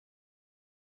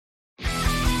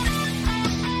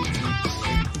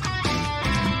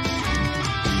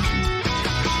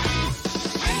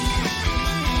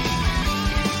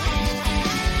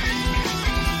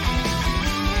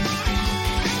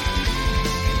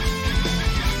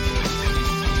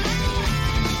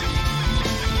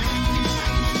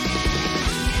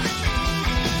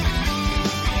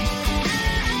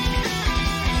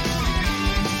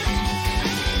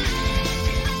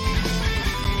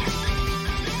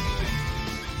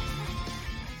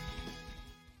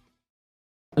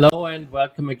Hello and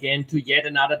welcome again to yet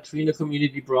another Trino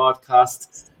community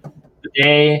broadcast.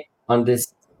 Today, on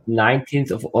this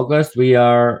 19th of August, we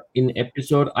are in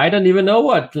episode, I don't even know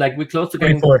what, like we're close to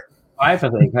getting 24. 5, I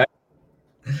think. Right?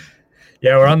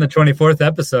 Yeah, we're on the 24th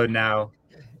episode now.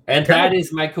 And that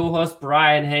is my co-host,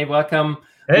 Brian. Hey, welcome.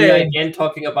 Hey. We are again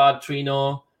talking about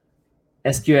Trino,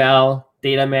 SQL,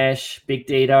 data mesh, big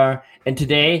data. And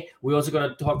today, we're also going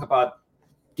to talk about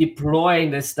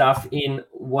deploying this stuff in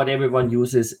what everyone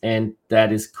uses, and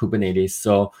that is Kubernetes.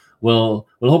 So we'll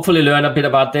hopefully learn a bit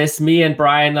about this. Me and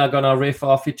Brian are gonna riff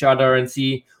off each other and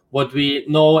see what we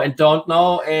know and don't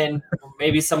know, and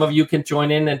maybe some of you can join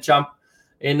in and jump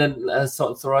in and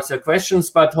throw us your questions.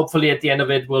 But hopefully at the end of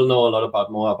it, we'll know a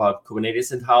lot more about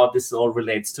Kubernetes and how this all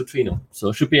relates to Trino. So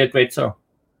it should be a great show.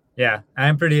 Yeah,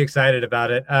 I'm pretty excited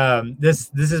about it. This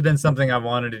has been something I've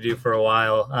wanted to do for a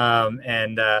while,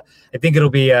 and I think it'll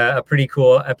be a pretty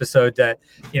cool episode. That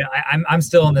I'm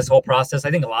still in this whole process. I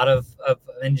think a lot of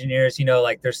engineers,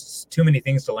 like there's too many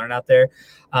things to learn out there.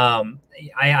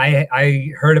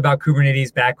 I heard about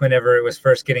Kubernetes back whenever it was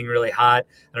first getting really hot.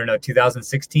 I don't know,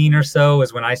 2016 or so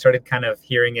is when I started kind of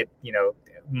hearing it.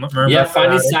 Yeah,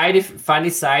 funny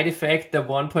side effect. The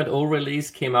 1.0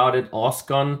 release came out at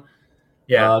OSCON.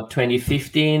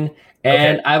 2015,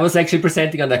 and okay. I was actually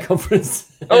presenting on that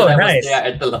conference. Oh, I nice! Was there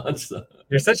at the launch. So.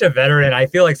 You're such a veteran. I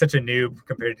feel like such a noob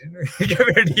compared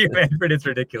to you, Manfred. It's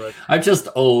ridiculous. I'm just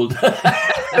old.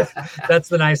 That's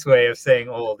the nice way of saying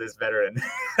old is veteran.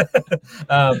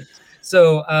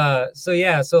 So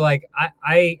like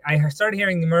I started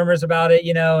hearing the murmurs about it,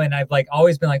 and I've like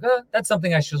always been like, oh, that's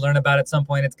something I should learn about at some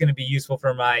point. It's going to be useful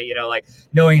for my, like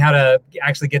knowing how to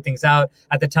actually get things out.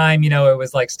 At the time, it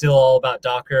was like still all about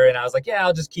Docker, and I was like, yeah,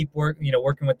 I'll just keep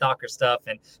working with Docker stuff,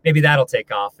 and maybe that'll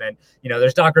take off. And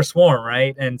there's Docker Swarm,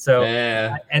 right? And so,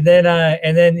 yeah. and then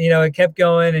it kept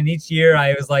going, and each year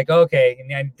I was like, okay,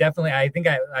 and I think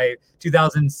I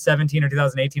 2017 or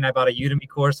 2018 I bought a Udemy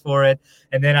course for it,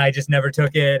 and then I just never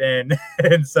took it,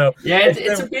 and so yeah,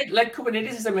 it's a bit like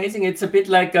Kubernetes is amazing. It's a bit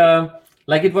like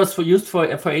it was used for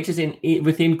ages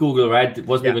within Google, right? It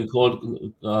wasn't even called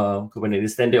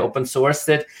Kubernetes. Then they open sourced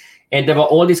it, and there were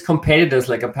all these competitors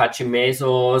like Apache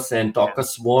Mesos and Docker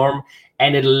Swarm,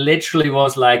 and it literally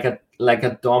was like a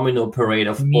domino parade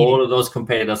of all of those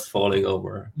competitors falling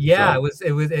over. Yeah, so.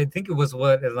 It was. I think it was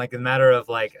like a matter of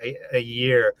like a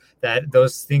year that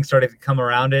those things started to come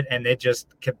around it, and it just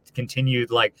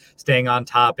continued like staying on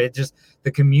top. It just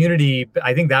the community.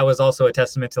 I think that was also a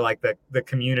testament to like the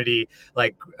community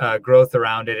like growth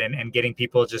around it and getting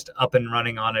people just up and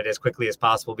running on it as quickly as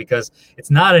possible, because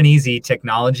it's not an easy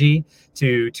technology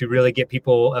to really get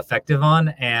people effective on,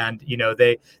 and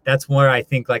that's where I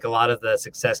think like a lot of the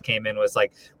success came in, was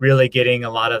like really getting a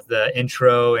lot of the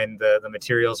intro and the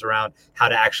materials around how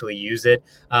to actually use it.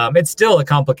 It's still a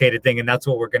complicated thing, and that's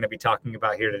what we're going to be talking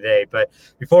about here today. But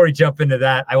before we jump into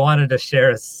that, I wanted to share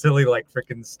a silly like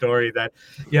freaking story that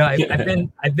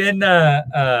I've been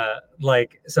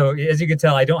like, so as you can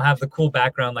tell, I don't have the cool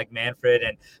background like Manfred,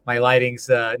 and my lighting's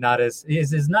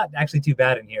is not actually too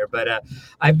bad in here, but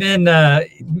I've been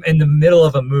in the middle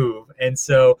of a move, and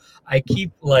so I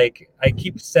keep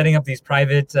setting up these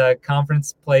private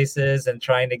conference places and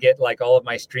trying to get like all of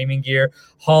my streaming gear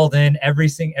hauled in every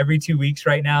 2 weeks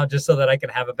right now, just so that I can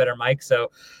have a better mic. So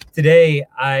today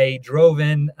I drove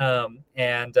in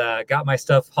and got my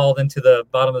stuff hauled into the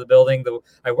bottom of the building.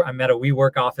 I'm at a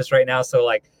WeWork office right now, so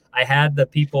like I had the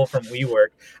people from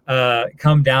WeWork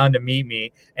come down to meet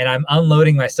me, and I'm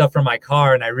unloading my stuff from my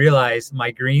car, and I realized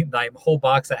my whole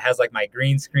box that has like my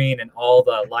green screen and all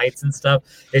the lights and stuff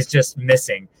is just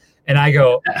missing. And I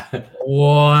go,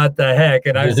 what the heck?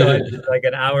 And I'm so like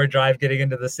an hour drive getting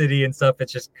into the city and stuff.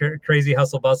 It's just crazy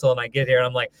hustle bustle. And I get here and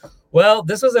I'm like, well,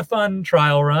 this was a fun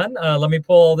trial run. Let me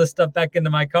pull all this stuff back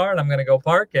into my car, and I'm going to go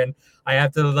park. And I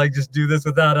have to like just do this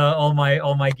without all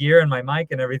my gear and my mic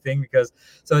and everything,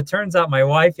 so it turns out my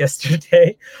wife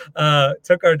yesterday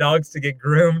took our dogs to get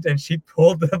groomed, and she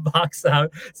pulled the box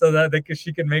out so that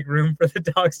she could make room for the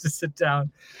dogs to sit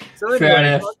down. So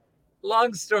anyway,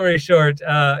 long story short,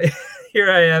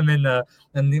 here I am in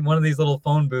one of these little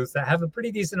phone booths that have a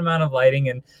pretty decent amount of lighting,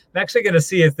 and I'm actually going to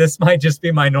see if this might just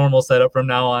be my normal setup from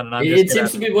now on. And it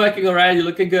seems to be working all right. You're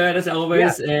looking good as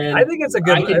always. Yeah, and I think it's a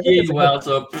good. I can hear you well,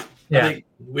 so yeah, I think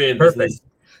we're in perfect. business.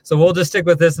 So we'll just stick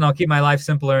with this, and I'll keep my life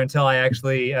simpler until I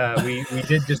actually we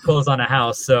did just close on a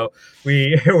house, so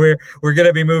we're going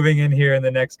to be moving in here in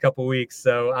the next couple weeks.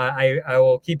 So I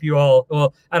will keep you all.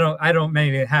 Well, I don't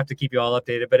maybe have to keep you all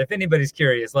updated, but if anybody's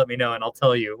curious, let me know, and I'll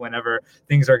tell you whenever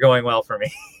things are going well for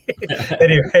me.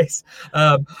 Anyways,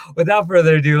 without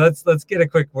further ado, let's get a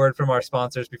quick word from our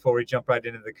sponsors before we jump right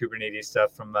into the Kubernetes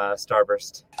stuff from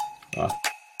Starburst.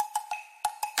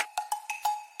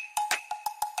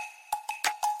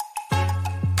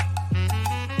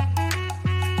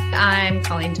 I'm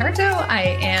Colleen Tarto.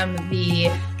 I am the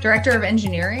Director of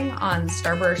Engineering on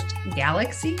Starburst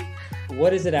Galaxy.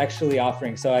 What is it actually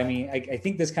offering? So, I mean, I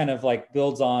think this kind of like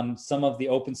builds on some of the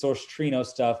open source Trino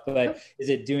stuff, but is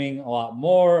it doing a lot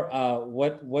more?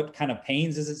 What kind of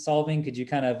pains is it solving? Could you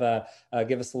kind of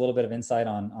give us a little bit of insight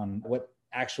on what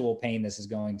actual pain this is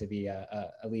going to be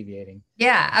alleviating?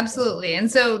 Yeah, absolutely.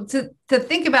 And so to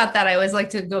think about that, I always like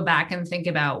to go back and think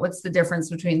about what's the difference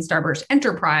between Starburst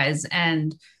Enterprise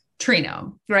and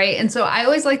Trino, right? And so I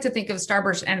always like to think of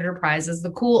Starburst Enterprise as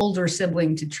the cool older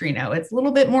sibling to Trino. It's a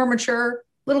little bit more mature,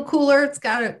 a little cooler. It's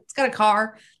got a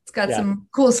car. It's got some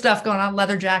cool stuff going on,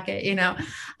 leather jacket, you know.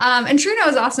 And Trino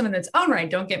is awesome in its own right,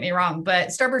 don't get me wrong, but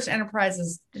Starburst Enterprise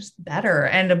is just better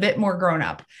and a bit more grown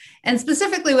up. And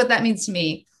specifically what that means to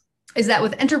me is that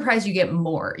with Enterprise, you get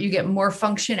more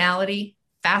functionality,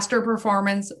 faster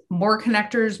performance, more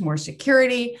connectors, more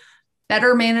security,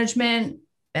 better management,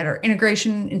 better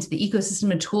integration into the ecosystem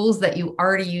of tools that you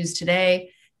already use today,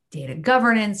 data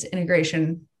governance,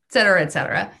 integration, et cetera, et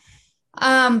cetera.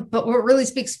 But what really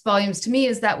speaks volumes to me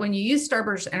is that when you use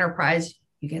Starburst Enterprise,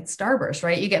 you get Starburst,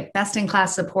 right? You get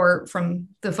best-in-class support from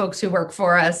the folks who work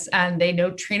for us, and they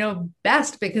know Trino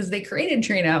best because they created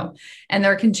Trino, and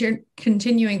they're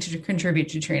continuing to contribute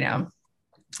to Trino.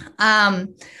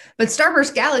 But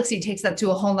Starburst Galaxy takes that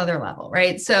to a whole nother level,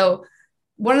 right? So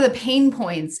one of the pain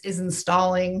points is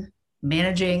installing,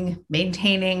 managing,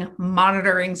 maintaining,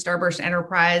 monitoring Starburst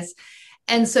Enterprise.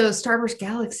 And so Starburst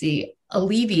Galaxy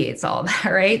alleviates all of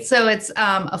that, right? So it's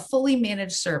a fully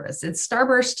managed service. It's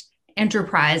Starburst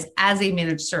Enterprise as a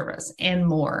managed service and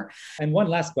more. And one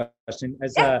last question,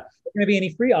 is there going to be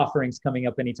any free offerings coming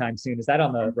up anytime soon? Is that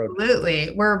on the road?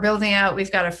 Absolutely. We're building out,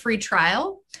 we've got a free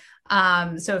trial.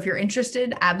 So if you're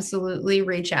interested, absolutely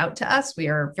reach out to us. We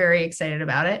are very excited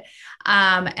about it.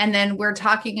 And then we're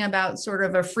talking about sort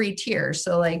of a free tier.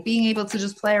 So like being able to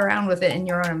just play around with it in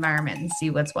your own environment and see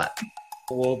what's what.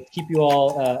 We'll keep you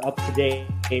all up to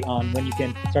date on when you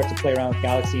can start to play around with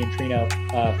Galaxy and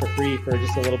Trino for free for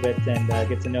just a little bit and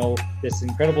get to know this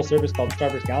incredible service called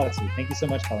Starburst Galaxy. Thank you so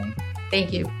much, Colleen.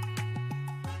 Thank you.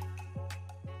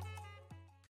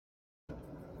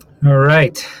 All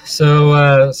right.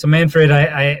 So Manfred,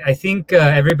 I think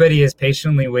everybody is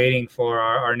patiently waiting for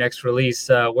our next release.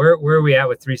 Where are we at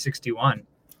with 361?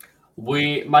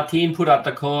 Martin put out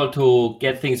the call to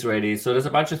get things ready. So there's a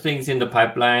bunch of things in the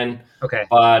pipeline. Okay.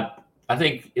 But I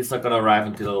think it's not going to arrive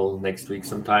until next week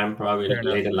sometime, probably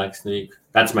later next week.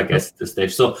 That's my guess at this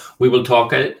stage. So we will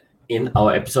talk it in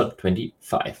our episode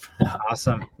 25.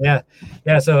 Awesome. Yeah.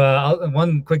 So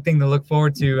one quick thing to look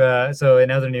forward to. So in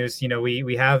other news,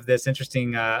 we have this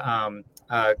interesting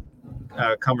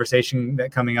conversation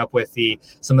coming up with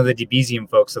some of the Debezium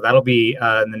folks. So that'll be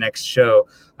in the next show.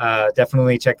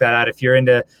 Definitely check that out. If you're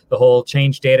into the whole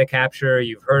change data capture,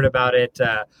 you've heard about it.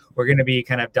 We're going to be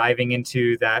kind of diving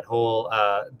into that whole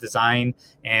design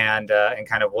and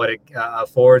kind of what it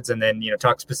affords, and then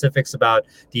talk specifics about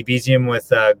Debezium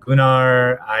with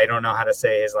Gunnar. I don't know how to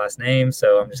say his last name,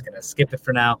 so I'm just going to skip it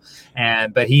for now.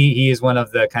 But he is one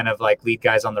of the kind of like lead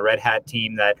guys on the Red Hat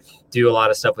team that do a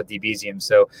lot of stuff with Debezium.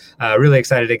 So really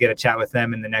excited to get a chat with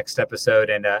them in the next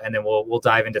episode, and then we'll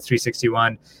dive into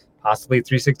 361. Possibly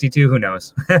 362, who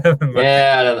knows?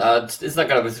 It's not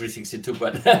gonna be 362,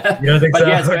 but you don't think but so?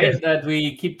 yeah, it's Okay. great that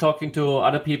we keep talking to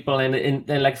other people and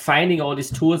like finding all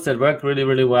these tools that work really,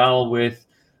 really well with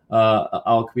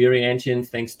our query engine,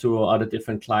 thanks to other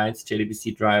different clients,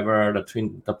 JDBC driver,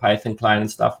 the Python client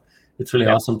and stuff. It's really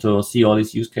awesome to see all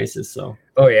these use cases. So.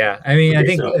 Oh yeah, I mean, I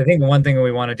think one thing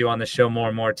we want to do on the show more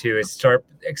and more too is start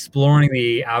exploring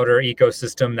the outer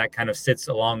ecosystem that kind of sits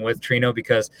along with Trino,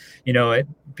 because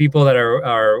people that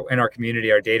are in our community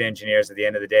are data engineers at the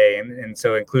end of the day, and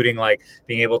so including like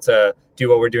being able to do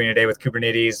what we're doing today with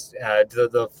Kubernetes,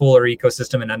 the fuller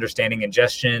ecosystem and understanding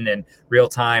ingestion and real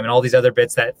time and all these other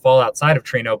bits that fall outside of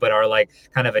Trino, but are like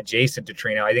kind of adjacent to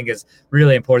Trino. I think is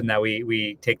really important that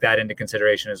we take that into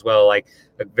consideration as well. Like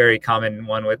a very common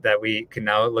one that we can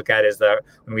now look at is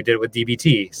when we did it with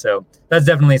DBT. So that's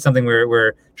definitely something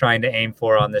we're trying to aim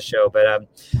for on this show. But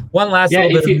one last little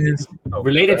bit of news.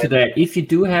 Related to that, if you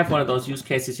do have one of those use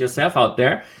cases yourself out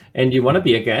there and you want to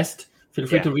be a guest, feel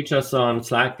free to reach us on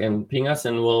Slack and ping us,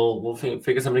 and we'll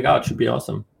figure something out. It should be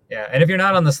awesome. Yeah, and if you're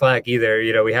not on the Slack either,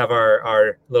 we have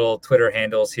our little Twitter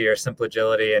handles here, Simple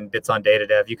Agility and Bits on Data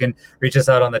Dev. You can reach us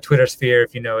out on the Twitter sphere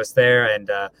if you know us there, and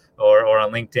or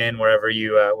on LinkedIn, wherever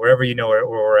you know where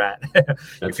we're at.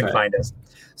 You can find us.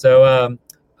 So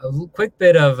a quick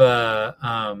bit of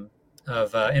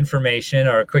information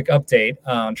or a quick update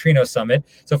on Trino Summit.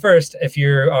 So first, if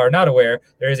you are not aware,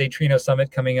 there is a Trino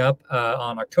Summit coming up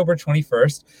on October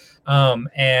 21st.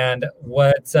 And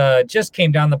what just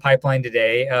came down the pipeline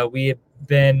today, we have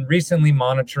been recently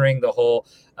monitoring the whole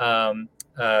kind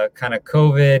of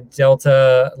COVID,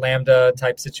 Delta, Lambda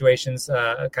type situations,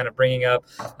 kind of bringing up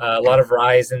a lot of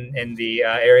rise in the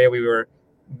area.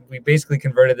 We basically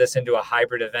converted this into a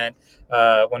hybrid event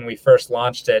when we first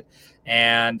launched it.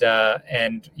 And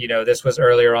this was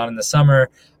earlier on in the summer.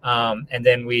 And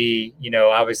then we,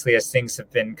 obviously as things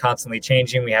have been constantly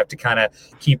changing, we have to kind of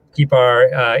keep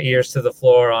our ears to the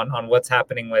floor on what's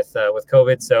happening with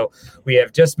COVID. So we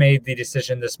have just made the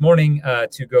decision this morning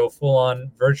to go full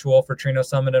on virtual for Trino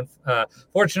Summit. And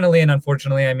fortunately and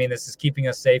unfortunately, I mean, this is keeping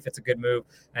us safe. It's a good move.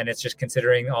 And it's just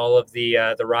considering all of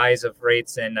the rise of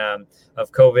rates and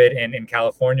of COVID in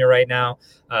California right now.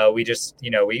 We just,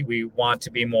 we want to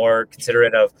be more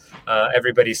considerate of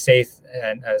everybody's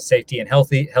safety and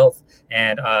health,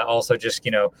 and also just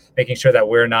making sure that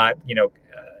we're not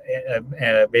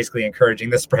basically encouraging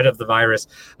the spread of the virus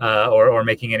or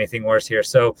making anything worse here.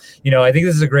 So I think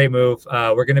this is a great move.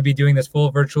 We're going to be doing this full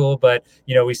virtual, but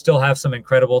we still have some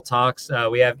incredible talks.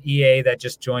 We have EA that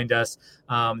just joined us.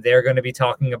 They're going to be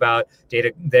talking about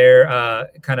their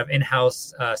kind of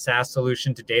in-house SaaS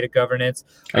solution to data governance.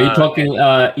 Are you talking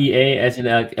EA as in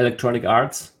Electronic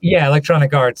Arts? Yeah,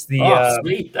 Electronic Arts.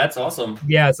 Sweet, that's awesome.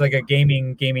 Yeah, it's like a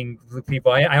gaming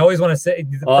people. I always want to say.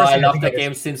 I love that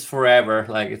game since forever.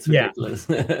 Like it's ridiculous.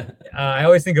 I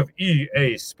always think of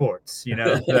EA Sports,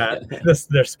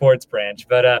 their sports branch.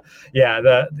 But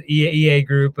the EA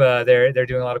group, they're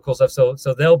doing a lot of cool stuff.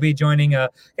 So they'll be joining.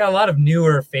 Got a lot of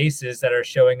newer faces that are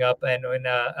showing up, and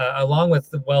along with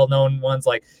the well-known ones,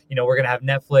 like we're gonna have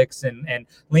Netflix and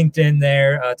LinkedIn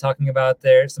there talking about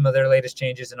some of their latest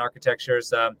changes in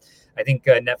architectures. I think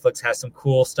Netflix has some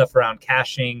cool stuff around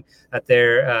caching that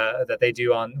they do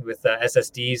with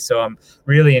SSDs. So I'm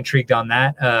really intrigued on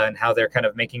that and how they're kind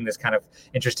of making this kind of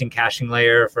interesting caching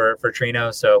layer for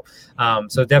Trino. So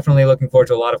definitely looking forward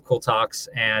to a lot of cool talks,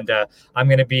 and I'm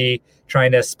going to be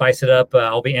trying to spice it up.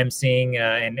 I'll be emceeing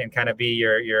and kind of be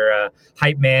your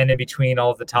hype man in between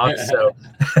all of the talks. So,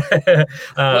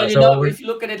 if you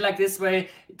look at it like this way,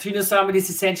 Trino Summit is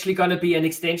essentially going to be an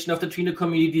extension of the Trino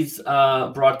Community's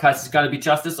broadcast. It's going to be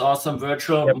just as awesome,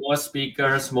 virtual, more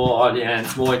speakers, more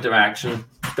audience, more interaction.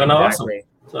 It's going to be awesome.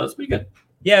 So that's pretty good.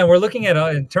 Yeah, and we're looking at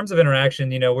in terms of interaction.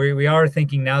 We are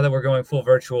thinking now that we're going full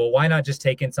virtual, why not just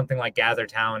take in something like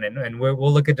GatherTown, and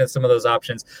we'll look at some of those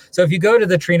options. So if you go to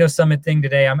the Trino Summit thing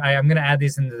today, I'm going to add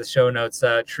these into the show notes.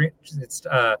 It's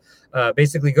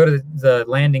basically go to the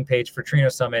landing page for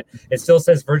Trino Summit. It still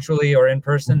says virtually or in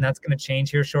person. That's going to change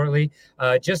here shortly.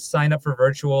 Just sign up for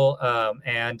virtual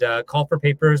and call for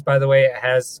papers. By the way, it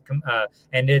has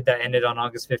ended on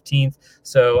August 15th.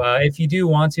 So if you do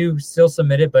want to, still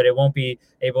submit it, but it won't be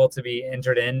able to be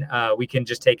entered in. We can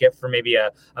just take it for maybe a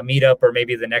meetup or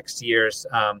maybe the next year's,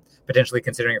 potentially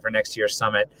considering it for next year's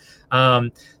summit.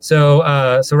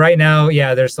 So right now,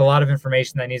 there's a lot of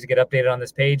information that needs to get updated on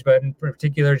this page, but in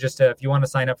particular, just if you want to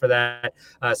sign up for that,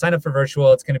 sign up for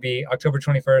virtual. It's going to be October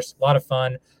 21st, a lot of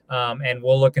fun. And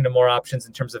we'll look into more options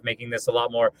in terms of making this a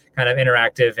lot more kind of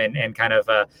interactive and kind of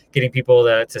getting people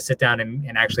to sit down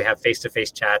and actually have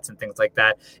face-to-face chats and things like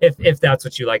that. If that's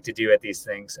what you like to do at these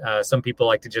things. Some people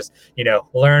like to just,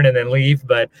 learn and then leave,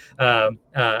 but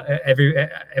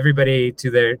everybody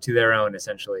to their own,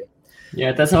 essentially.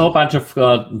 Yeah, there's a whole bunch of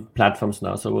platforms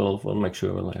now, so we'll make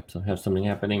sure we'll have something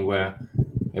happening where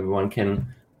everyone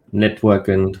can network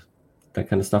and that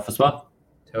kind of stuff as well.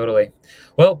 Totally.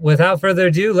 Well, without further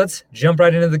ado, let's jump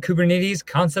right into the Kubernetes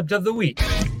concept of the week.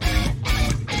 I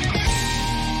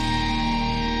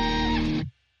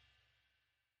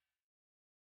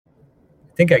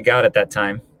think I got it that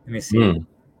time. Let me see.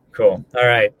 Cool. All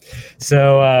right.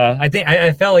 So I think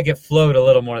I felt like it flowed a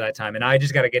little more that time, and I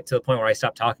just got to get to the point where I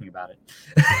stop talking about it.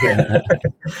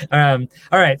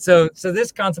 All right. So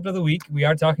this concept of the week, we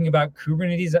are talking about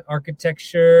Kubernetes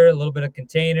architecture, a little bit of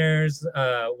containers,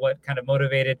 what kind of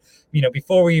motivated,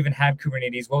 before we even had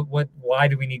Kubernetes, why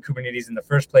do we need Kubernetes in the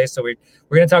first place? So we're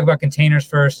going to talk about containers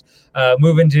first,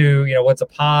 move into, what's a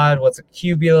pod, what's a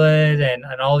kubelet, and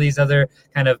all these other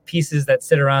kind of pieces that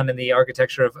sit around in the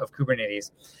architecture of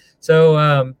Kubernetes. So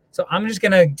I'm just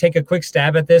gonna take a quick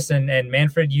stab at this, and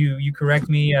Manfred, you correct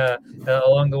me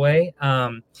along the way,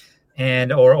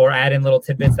 and or add in little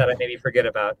tidbits that I maybe forget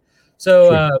about.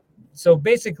 So so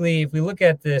basically, if we look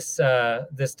at this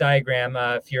this diagram,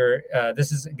 if you're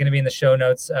this is going to be in the show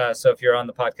notes. So if you're on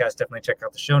the podcast, definitely check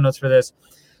out the show notes for this.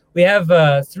 We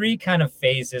have three kind of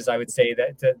phases, I would say,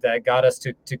 that got us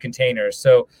to containers.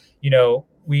 So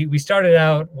we started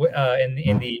out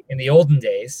in the olden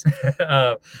days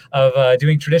of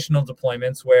doing traditional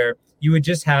deployments where you would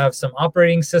just have some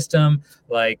operating system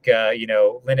like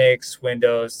Linux,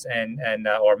 Windows, and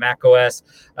or Mac OS,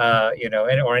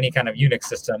 or any kind of Unix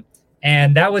system.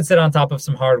 And that would sit on top of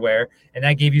some hardware, and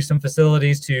that gave you some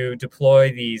facilities to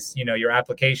deploy these, your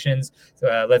applications.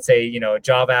 Let's say, a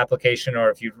Java application,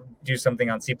 or if you do something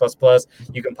on C++,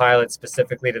 you compile it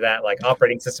specifically to that like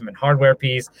operating system and hardware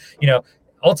piece.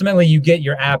 Ultimately, you get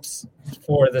your apps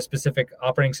for the specific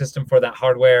operating system for that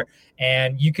hardware,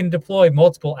 and you can deploy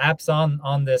multiple apps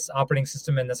on this operating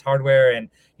system and this hardware, and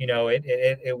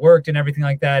it worked and everything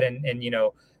like that, and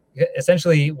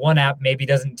essentially one app maybe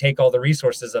doesn't take all the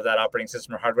resources of that operating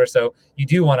system or hardware, so you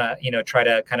do want to try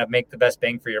to kind of make the best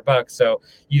bang for your buck. So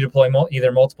you deploy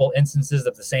either multiple instances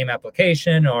of the same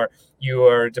application, or you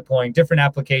are deploying different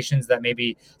applications that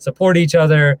maybe support each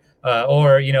other,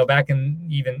 or back in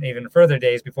even further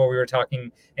days before we were talking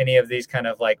any of these kind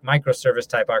of like microservice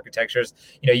type architectures,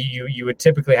 you would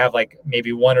typically have like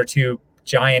maybe one or two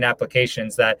giant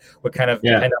applications that would kind of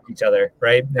depend on each other,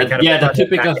 right? The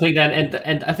typical thing then,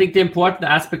 and I think the important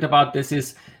aspect about this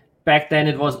is back then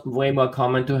it was way more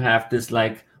common to have this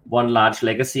like one large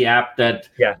legacy app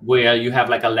where you have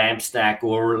like a LAMP stack,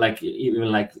 or like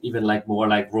even more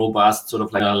like robust sort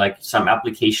of like some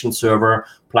application server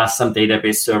plus some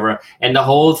database server, and the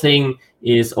whole thing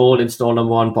is all installed on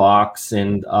one box,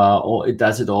 and it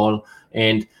does it all.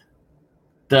 And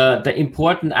the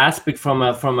important aspect from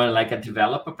a like a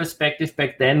developer perspective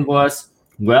back then was,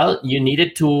 well, you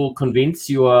needed to convince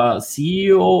your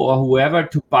CEO or whoever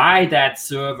to buy that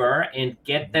server and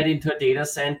get that into a data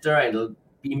center. It'll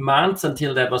be months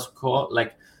until that was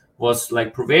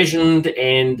provisioned,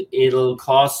 and it'll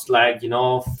cost like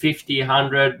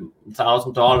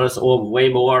 $50,000-$100,000 or way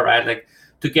more, right? Like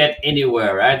to get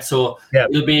anywhere, right? So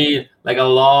it'll be like a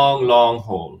long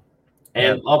haul.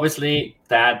 And obviously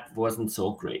that wasn't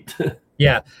so great.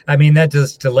 Yeah. I mean, that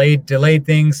just delayed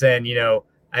things, and,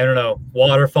 I don't know,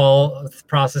 waterfall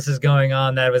processes going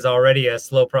on. That was already a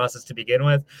slow process to begin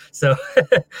with. So,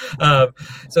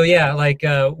 we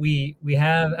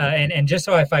have, and just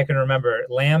so if I can remember,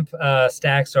 LAMP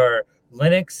stacks are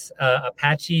Linux,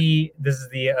 Apache. This is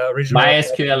the original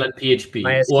MySQL and PHP,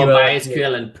 or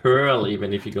MySQL and Perl,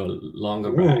 even if you go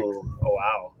longer back. Oh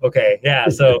wow. Okay. Yeah.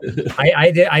 So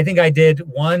I think I did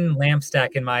one LAMP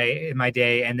stack in my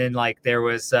day, and then like there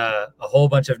was a whole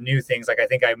bunch of new things. Like I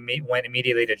think I went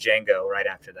immediately to Django right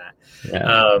after that.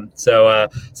 Yeah.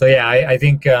 I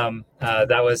think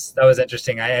that was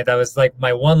interesting. That was like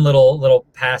my one little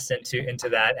pass into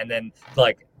that, and then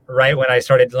like right when I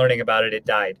started learning about it, it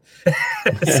died.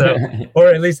 So, or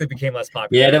at least it became less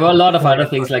popular. Yeah, there were a lot of other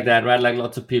things like that, right? Like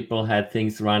lots of people had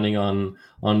things running on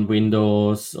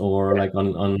Windows, or like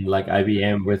on like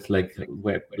IBM with like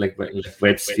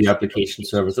WebSphere application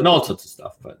servers and all sorts of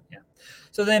stuff. But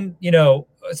so then,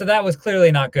 so that was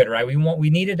clearly not good, right? We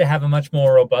needed to have a much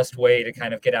more robust way to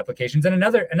kind of get applications. And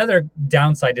another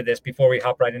downside to this, before we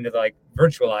hop right into the like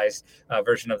virtualized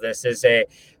version of this, is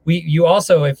you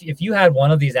also, if you had one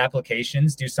of these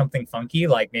applications do something funky,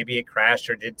 like maybe it crashed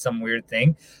or did some weird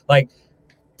thing, like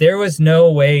there was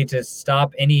no way to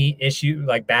stop any issue,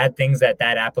 like bad things that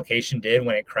application did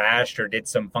when it crashed or did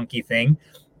some funky thing.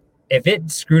 If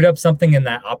it screwed up something in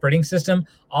that operating system,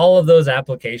 all of those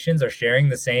applications are sharing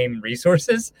the same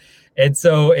resources. And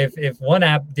so if one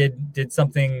app did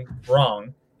something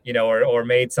wrong, or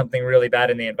made something really bad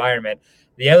in the environment,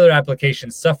 the other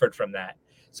applications suffered from that.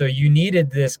 So you needed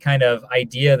this kind of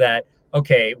idea that,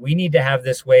 okay, we need to have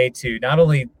this way to not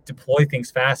only deploy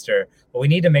things faster, but we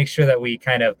need to make sure that we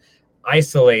kind of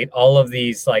isolate all of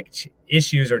these like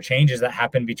issues or changes that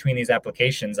happen between these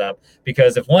applications up.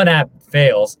 Because if one app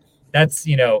fails, that's,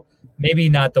 maybe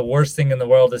not the worst thing in the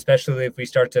world, especially if we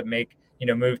start to make,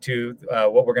 move to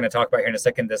what we're going to talk about here in a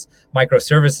second, this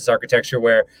microservices architecture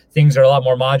where things are a lot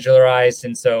more modularized.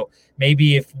 And so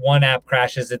maybe if one app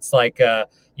crashes, it's like a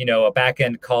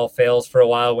backend call fails for a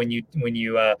while when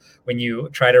you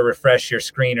try to refresh your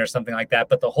screen or something like that,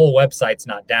 but the whole website's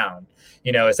not down.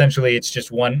 Essentially it's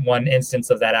just one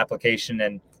instance of that application,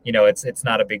 and it's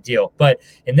not a big deal. But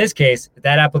in this case,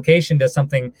 that application does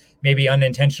something maybe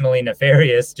unintentionally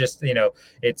nefarious. Just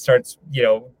it starts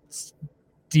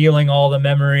stealing all the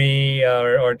memory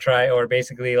or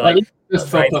basically like just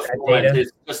for performance.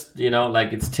 It's just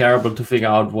it's terrible to figure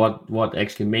out what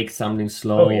actually makes something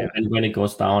slow. And when it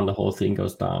goes down, the whole thing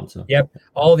goes down. So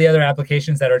all the other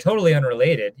applications that are totally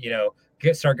unrelated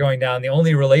start going down. The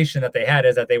only relation that they had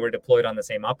is that they were deployed on the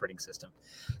same operating system.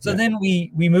 So then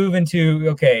we move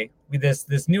into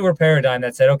this newer paradigm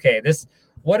that said,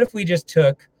 what if we just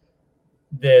took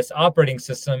this operating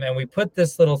system and we put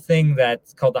this little thing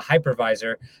that's called the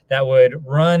hypervisor that would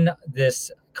run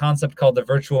this concept called the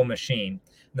virtual machine.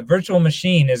 The virtual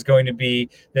machine is going to be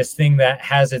this thing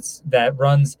that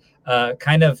runs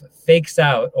kind of fakes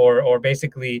out or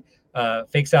basically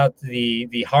fakes out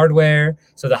the hardware.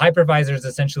 So the hypervisor is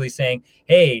essentially saying,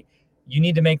 hey, you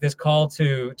need to make this call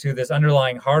to this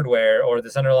underlying hardware or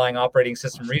this underlying operating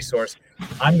system resource.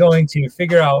 I'm going to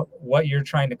figure out what you're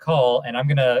trying to call, and I'm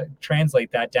going to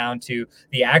translate that down to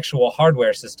the actual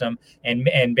hardware system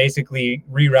and basically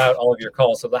reroute all of your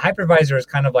calls. So the hypervisor is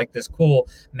kind of like this cool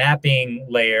mapping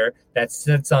layer that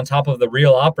sits on top of the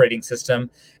real operating system.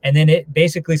 And then it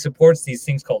basically supports these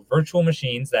things called virtual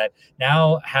machines that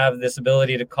now have this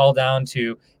ability to call down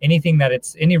to anything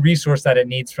any resource that it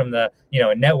needs from the,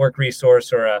 a network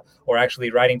resource or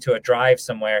actually writing to a drive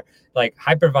somewhere. Like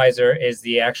hypervisor is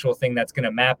the actual thing that's going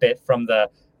to map it from the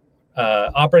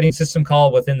operating system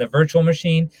call within the virtual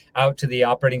machine out to the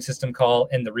operating system call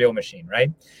in the real machine,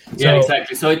 right? Yeah,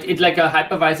 exactly. So it like a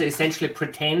hypervisor essentially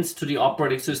pretends to the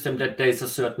operating system that there is a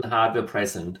certain hardware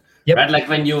present. Yep. Right? Like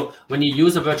when you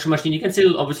use a virtual machine, you can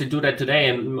still obviously do that today,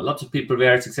 and lots of people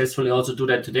very successfully also do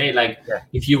that today. Like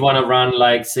if you want to run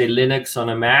like say Linux on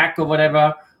a Mac or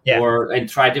whatever, and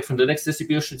try different Linux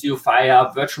distributions, you fire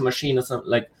up virtual machine or something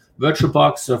like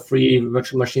VirtualBox or free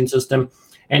virtual machine system.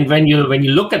 And when you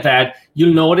look at that,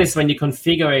 you'll notice when you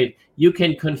configure it, you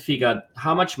can configure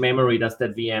how much memory does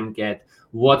that VM get,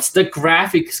 what's the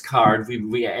graphics card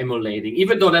we are emulating,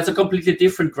 even though that's a completely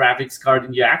different graphics card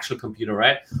in your actual computer,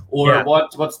 right? Or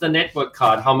what's the network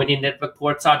card, how many network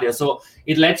ports are there? So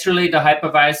it literally, the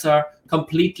hypervisor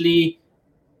completely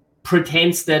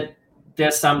pretends that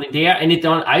there's something there, and it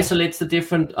isolates the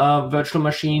different virtual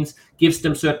machines, gives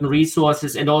them certain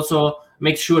resources, and also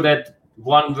makes sure that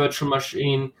one virtual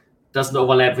machine doesn't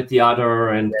overlap with the other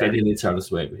and get in each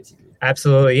other's way, basically.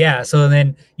 Absolutely, yeah. So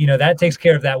then, that takes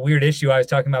care of that weird issue I was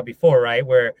talking about before, right?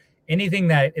 Where anything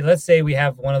that, let's say we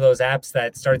have one of those apps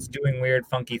that starts doing weird,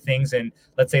 funky things, and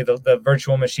let's say the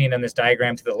virtual machine on this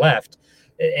diagram to the left,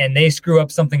 and they screw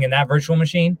up something in that virtual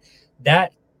machine,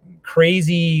 that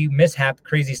crazy mishap,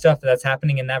 crazy stuff that's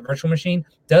happening in that virtual machine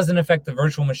doesn't affect the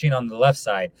virtual machine on the left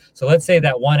side. So let's say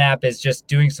that one app is just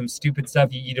doing some stupid stuff.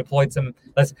 You deployed some,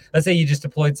 let's say you just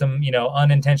deployed some,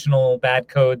 unintentional bad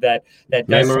code that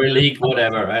memory leak,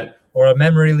 whatever, right? Or a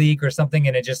memory leak or something,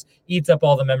 and it just eats up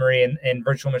all the memory in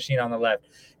virtual machine on the left.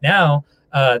 Now,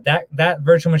 that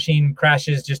virtual machine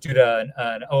crashes just due to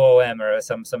an OOM or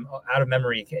some out of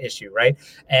memory issue, right?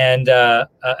 And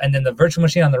then the virtual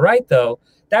machine on the right, though,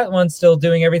 that one's still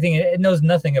doing everything. It knows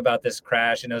nothing about this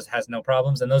crash. It has no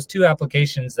problems. And those two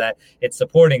applications that it's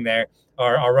supporting there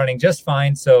are running just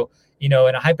fine. So, in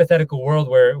a hypothetical world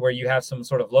where you have some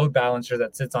sort of load balancer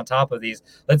that sits on top of these,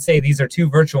 let's say these are two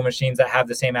virtual machines that have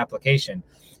the same application.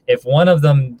 If one of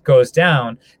them goes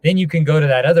down, then you can go to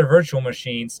that other virtual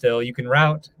machine still. You can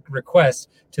route requests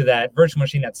to that virtual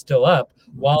machine that's still up,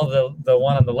 while the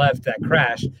one on the left that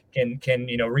crashed can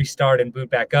restart and boot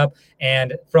back up.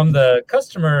 And from the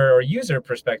customer or user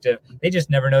perspective, they just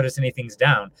never notice anything's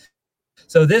down.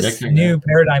 So this new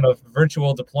paradigm of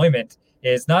virtual deployment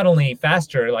is not only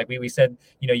faster, like we said,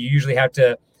 you usually have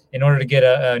to, in order to get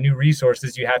a new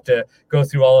resources, you have to go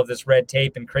through all of this red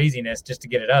tape and craziness just to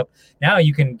get it up. Now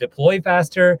you can deploy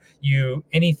faster.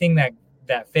 Anything that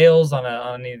fails on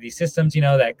any of these systems,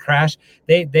 that crash,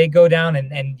 they go down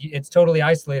and it's totally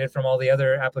isolated from all the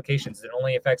other applications. It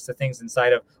only affects the things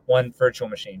inside of one virtual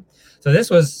machine. So this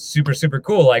was super, super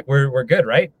cool. Like we're good,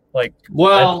 right? Like,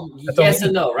 well, yes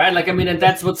and no, right? Like, I mean, and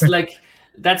that's what's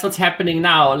that's what's happening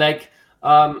now. Like,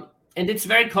 and it's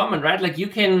very common, right? Like you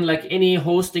can, like any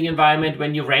hosting environment,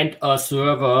 when you rent a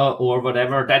server or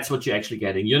whatever, that's what you're actually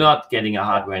getting. You're not getting a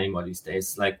hardware anymore these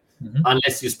days. Like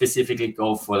unless you specifically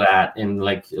go for that. And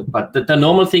like, but the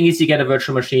normal thing is you get a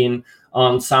virtual machine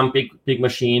on some big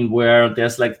machine where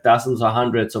there's like dozens or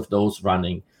hundreds of those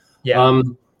running. Yeah.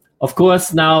 Of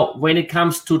course, now when it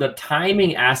comes to the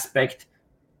timing aspect,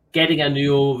 getting a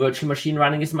new virtual machine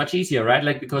running is much easier, right?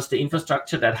 Like, because the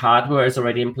infrastructure, that hardware is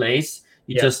already in place.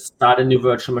 You just start a new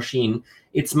virtual machine.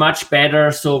 It's much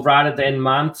better. So rather than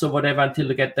months or whatever until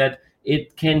you get that,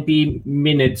 it can be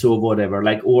minutes or whatever,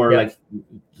 like, or like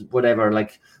whatever,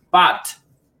 like, but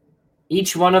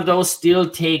each one of those still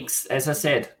takes, as I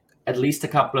said, at least a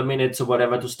couple of minutes or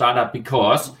whatever to start up,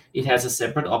 because it has a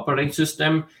separate operating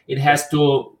system. It has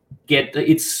to get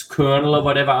its kernel or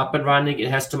whatever up and running. It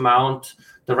has to mount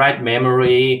the right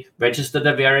memory, register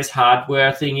the various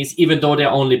hardware thingies, even though they're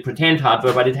only pretend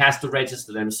hardware, but it has to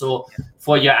register them. So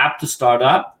for your app to start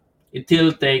up, it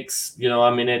still takes,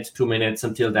 a minute, 2 minutes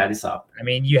until that is up. I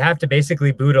mean, you have to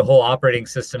basically boot a whole operating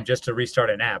system just to restart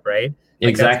an app, right? Like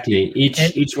exactly.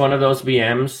 Each one of those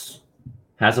VMs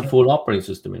has a full operating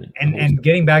system in it. And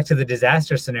getting back to the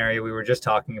disaster scenario we were just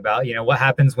talking about, what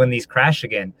happens when these crash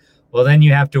again? Well, then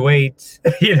you have to wait,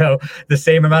 the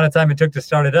same amount of time it took to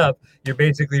start it up. You're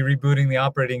basically rebooting the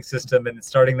operating system and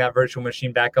starting that virtual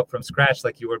machine back up from scratch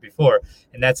like you were before.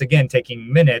 And that's, again,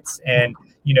 taking minutes. And,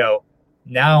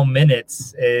 now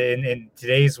minutes in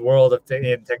today's world of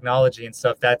technology and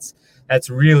stuff, that's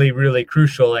really, really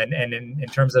crucial. And in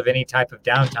terms of any type of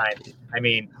downtime, I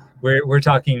mean, we're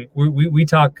talking, we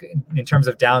talk in terms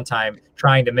of downtime,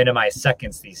 trying to minimize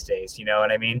seconds these days. You know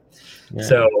what I mean?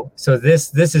 Yeah. So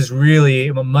this is really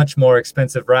a much more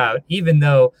expensive route, even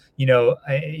though,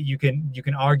 you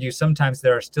can argue sometimes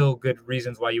there are still good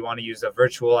reasons why you want to use a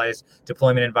virtualized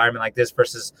deployment environment like this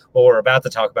versus what we're about to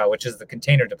talk about, which is the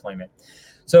container deployment.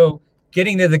 So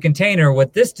getting to the container,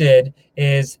 what this did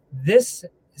is this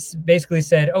basically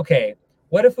said, okay,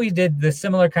 what if we did the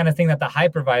similar kind of thing that the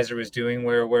hypervisor was doing,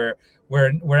 where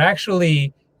we're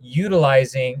actually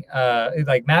utilizing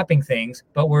like mapping things,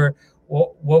 but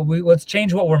let's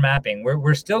change what we're mapping.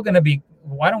 We're still going to be.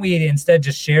 Why don't we instead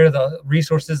just share the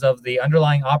resources of the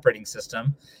underlying operating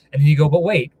system? And then you go, but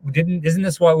wait, isn't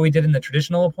this what we did in the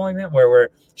traditional deployment, where we're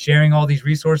sharing all these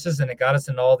resources and it got us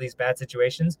into all these bad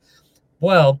situations?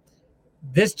 Well,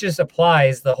 this just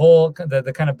applies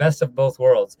the kind of best of both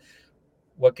worlds.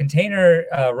 What container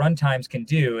runtimes can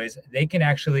do is they can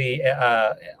actually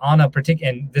on a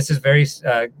particular, and this is very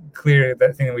clear,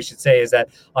 the thing that we should say is that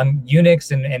on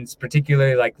Unix and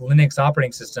particularly like Linux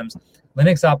operating systems,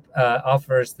 Linux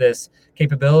offers this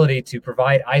capability to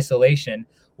provide isolation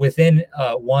within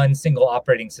one single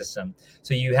operating system.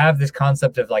 So you have this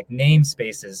concept of like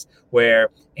namespaces, where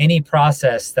any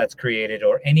process that's created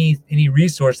or any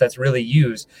resource that's really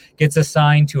used gets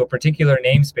assigned to a particular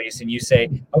namespace, and you say,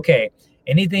 okay,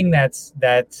 anything that's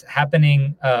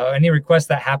happening, any request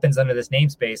that happens under this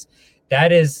namespace,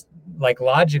 that is like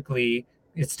logically,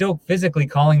 it's still physically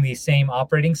calling the same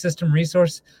operating system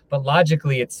resource, but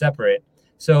logically it's separate.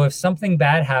 So if something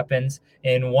bad happens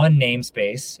in one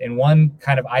namespace, in one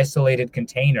kind of isolated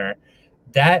container,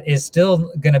 that is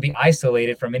still going to be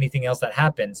isolated from anything else that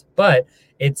happens, but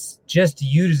it's just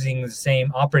using the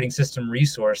same operating system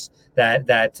resource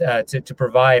to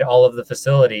provide all of the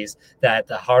facilities that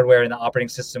the hardware and the operating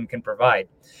system can provide.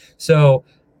 So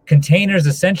containers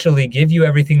essentially give you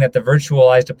everything that the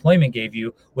virtualized deployment gave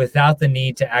you without the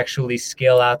need to actually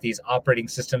scale out these operating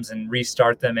systems and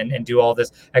restart them and do all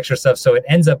this extra stuff. So it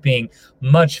ends up being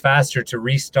much faster to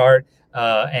restart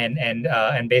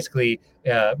and basically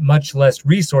much less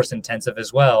resource intensive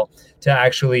as well to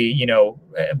actually,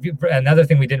 another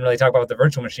thing we didn't really talk about with the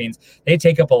virtual machines, they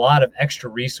take up a lot of extra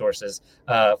resources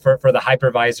for the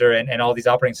hypervisor and all these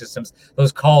operating systems.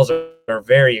 Those calls are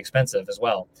very expensive as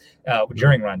well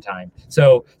during runtime.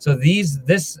 So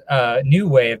this new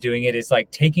way of doing it is like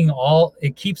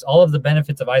it keeps all of the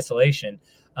benefits of isolation,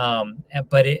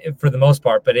 but for the most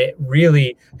part, but it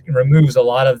really removes a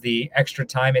lot of the extra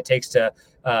time it takes to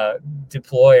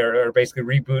deploy or basically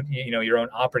reboot, your own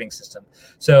operating system.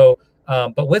 So,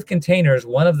 but with containers,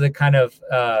 one of the kind of,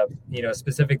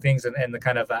 specific things and the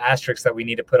kind of asterisks that we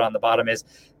need to put on the bottom is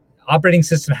operating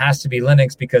system has to be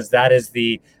Linux, because that is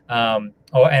the,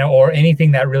 or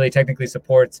anything that really technically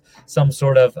supports some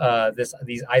sort of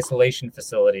these isolation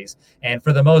facilities. And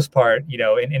for the most part,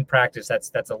 in practice,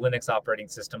 that's a Linux operating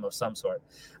system of some sort.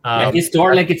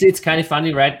 It's kind of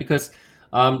funny, right? Because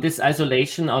this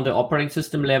isolation on the operating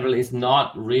system level is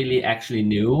not really actually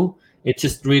new. It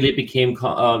just really became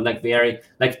what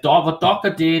Docker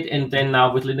did, and then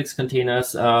now with Linux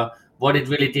containers, what it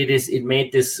really did is it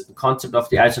made this concept of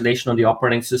the isolation on the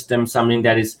operating system something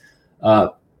that is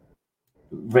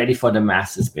ready for the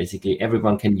masses. Basically,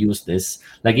 everyone can use this.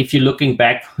 Like if you're looking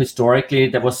back historically,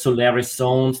 there was Solaris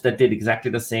Zones that did exactly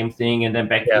the same thing, and then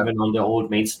back even on the old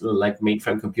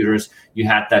mainframe computers, you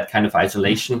had that kind of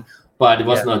isolation, but it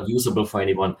was not usable for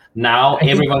anyone. Now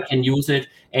everyone can use it,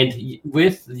 and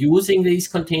with using these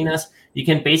containers, you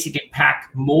can basically pack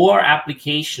more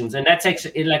applications, and that's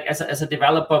actually like as a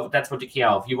developer, that's what you care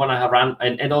of. You want to run,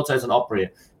 and also as an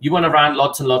operator, you want to run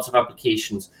lots and lots of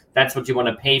applications. That's what you want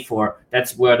to pay for.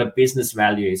 That's where the business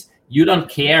value is. You don't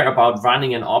care about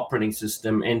running an operating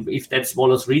system, and if that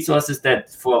swallows resources, that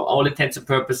for all intents and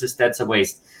purposes, that's a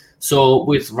waste. So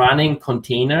with running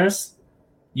containers,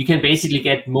 you can basically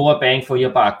get more bang for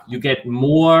your buck. You get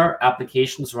more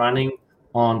applications running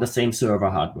on the same server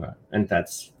hardware, and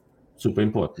that's super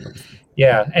important.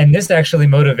 Yeah, and this actually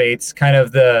motivates kind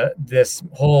of this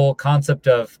whole concept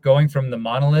of going from the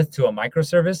monolith to a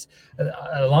microservice.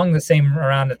 Along the same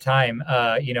around of time,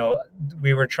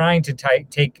 we were trying to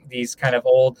take these kind of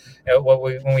old,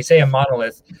 when we say a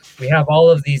monolith, we have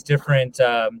all of these different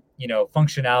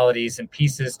functionalities and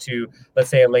pieces to, let's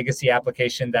say, a legacy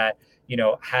application that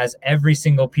has every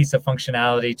single piece of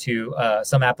functionality to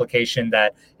some application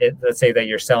that let's say that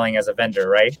you're selling as a vendor,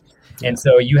 right? Yeah. And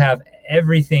so you have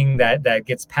everything that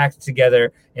gets packed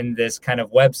together in this kind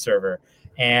of web server,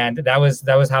 and that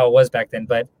was how it was back then.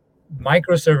 But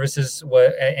microservices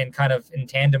and kind of in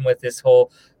tandem with this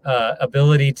whole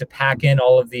ability to pack in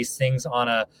all of these things on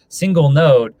a single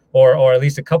node or at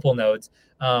least a couple nodes,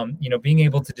 being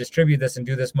able to distribute this and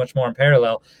do this much more in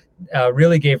parallel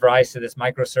really gave rise to this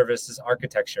microservices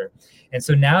architecture. And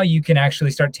so now you can actually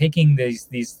start taking these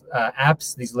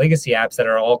apps, these legacy apps that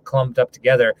are all clumped up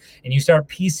together, and you start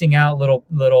piecing out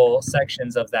little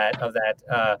sections of that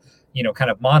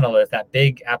kind of monolith, that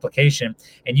big application,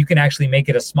 and you can actually make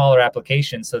it a smaller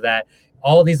application so that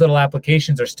all these little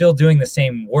applications are still doing the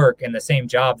same work and the same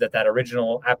job that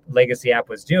original legacy app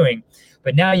was doing.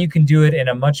 But now you can do it in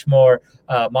a much more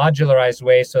modularized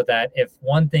way so that if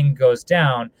one thing goes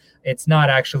down, it's not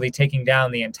actually taking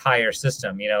down the entire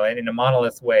system. And in a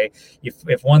monolith way,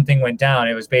 if one thing went down,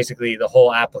 it was basically the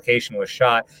whole application was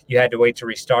shot. You had to wait to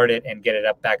restart it and get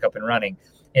it back up and running.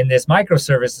 In this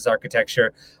microservices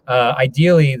architecture,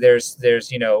 ideally, there's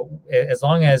as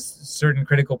long as certain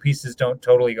critical pieces don't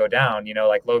totally go down,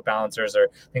 like load balancers or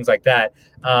things like that,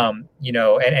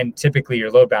 and typically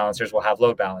your load balancers will have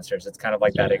load balancers. It's kind of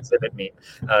like that exhibit meet.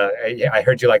 I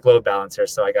heard you like load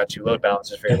balancers, so I got you load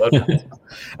balancers for your load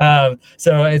balancers.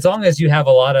 So as long as you have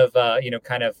a lot of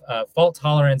fault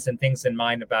tolerance and things in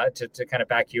mind about to kind of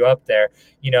back you up there,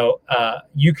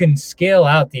 you can scale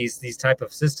out these type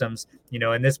of systems.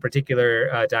 In this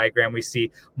particular diagram, we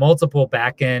see multiple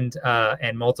backend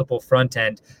and multiple front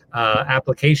end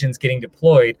applications getting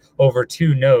deployed over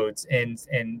 2 nodes, and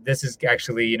this is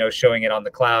actually showing it on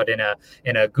the cloud in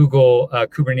a Google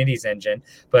Kubernetes engine.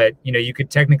 But you could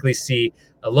technically see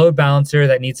a load balancer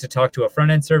that needs to talk to a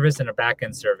front end service and a back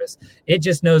end service. It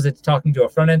just knows it's talking to a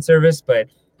front end service, but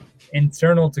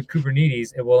internal to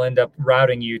Kubernetes, it will end up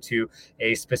routing you to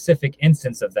a specific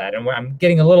instance of that. And I'm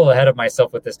getting a little ahead of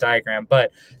myself with this diagram,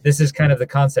 but this is kind of the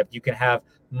concept. You can have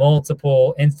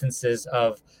multiple instances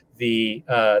of the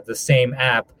same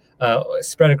app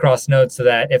spread across nodes, so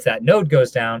that if that node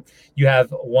goes down, you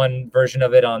have one version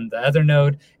of it on the other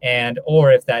node,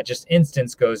 or if that just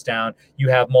instance goes down, you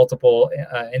have multiple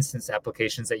instance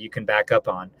applications that you can back up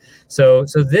on. So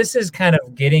this is kind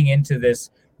of getting into this.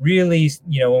 Really,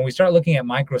 when we start looking at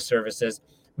microservices,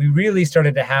 we really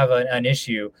started to have an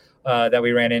issue that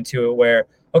we ran into where,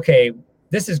 okay,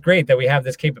 this is great that we have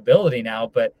this capability now,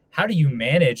 but how do you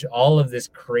manage all of this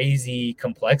crazy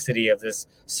complexity of this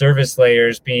service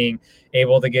layers being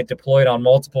able to get deployed on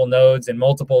multiple nodes and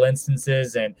multiple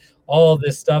instances and all of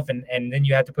this stuff? And then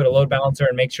you have to put a load balancer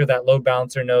and make sure that load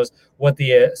balancer knows what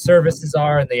the services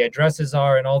are and the addresses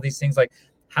are and all these things. Like,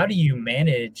 how do you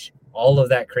manage all of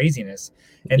that craziness?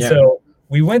 And so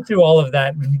we went through all of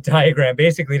that diagram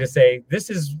basically to say,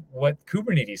 this is what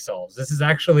Kubernetes solves. This is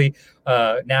actually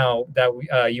now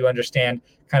that you understand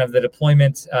kind of the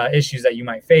deployment issues that you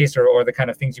might face or the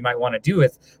kind of things you might want to do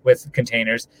with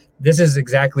containers. This is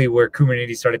exactly where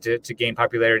Kubernetes started to gain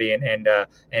popularity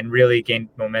and really gain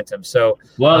momentum. So,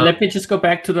 let me just go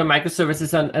back to the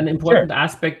microservices. An important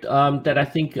aspect that I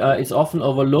think is often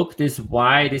overlooked is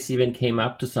why this even came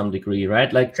up to some degree,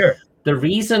 right? Like, the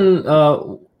reason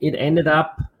it ended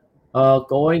up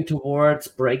going towards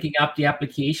breaking up the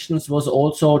applications was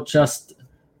also just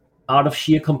out of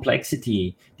sheer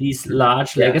complexity. These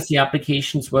large legacy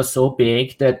applications were so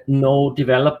big that no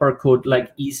developer could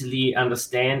like easily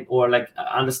understand or like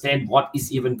understand what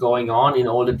is even going on in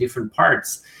all the different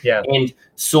parts. And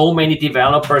so many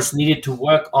developers needed to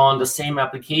work on the same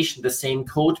application, the same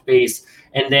code base,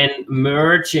 and then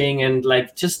merging and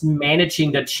like just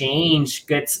managing the change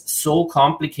gets so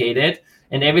complicated.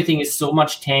 And everything is so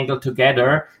much tangled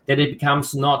together that it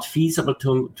becomes not feasible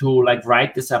to like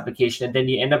write this application. And then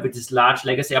you end up with these large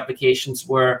legacy applications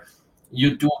where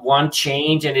you do one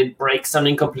change and it breaks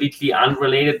something completely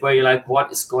unrelated where you're like, what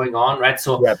is going on, right?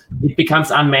 So it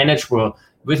becomes unmanageable.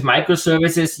 With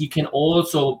microservices, you can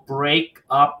also break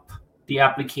up the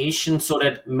application so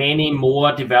that many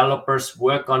more developers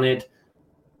work on it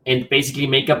and basically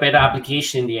make a better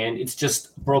application in the end. It's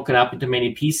just broken up into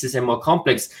many pieces and more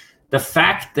complex. The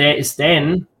fact there is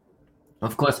then,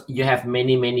 of course, you have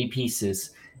many, many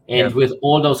pieces. And with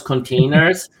all those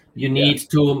containers, you need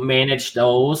to manage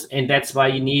those. And that's why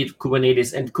you need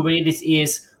Kubernetes. And Kubernetes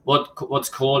is what's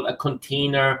called a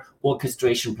container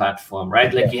orchestration platform,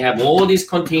 right? Like you have all these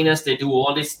containers, they do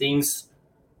all these things.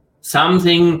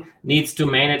 Something needs to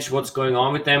manage what's going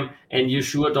on with them, and you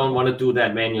sure don't want to do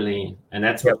that manually. And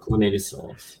that's what Kubernetes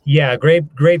solves. Yeah,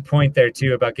 great point there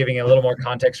too about giving a little more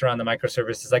context around the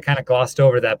microservices. I kind of glossed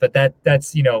over that, but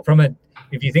that's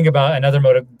if you think about another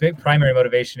big primary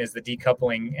motivation is the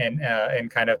decoupling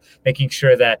and kind of making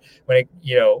sure that when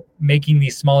making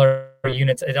these smaller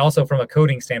units, and also from a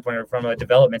coding standpoint or from a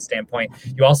development standpoint,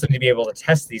 you also need to be able to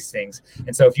test these things.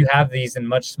 And so if you have these in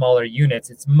much smaller units,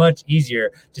 it's much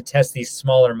easier to test these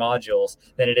smaller modules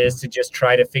than it is to just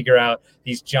try to figure out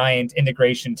these giant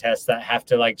integration tests that have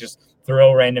to like just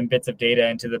throw random bits of data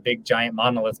into the big giant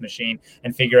monolith machine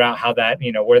and figure out how that,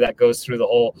 where that goes through the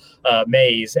whole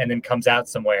maze and then comes out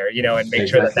somewhere, and make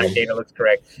sure that data looks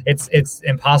correct. It's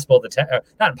impossible to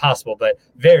not impossible, but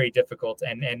very difficult.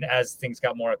 And as things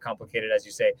got more complicated, as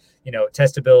you say,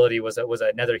 testability was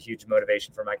another huge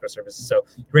motivation for microservices. So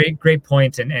great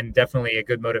point, and definitely a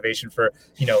good motivation for,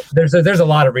 there's a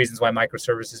lot of reasons why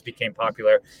microservices became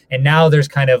popular. And now there's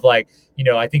kind of like,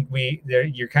 I think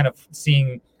you're kind of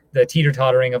seeing the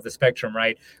teeter-tottering of the spectrum,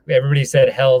 right? Everybody said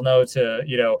hell no to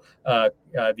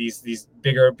these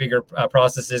bigger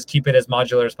processes. Keep it as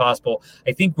modular as possible.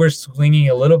 I think we're swinging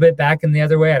a little bit back in the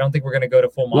other way. I don't think we're going to go to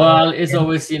full model. Well, it's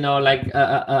always like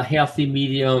a healthy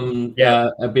medium,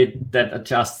 a bit that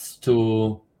adjusts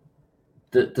to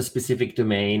the specific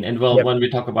domain. And when we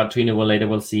talk about Trino later,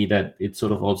 we'll see that it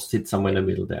sort of also sits somewhere in the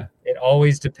middle there. It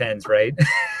always depends, right?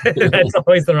 That's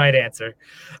always the right answer.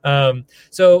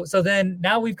 So then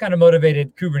now we've kind of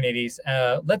motivated Kubernetes.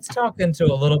 Let's talk into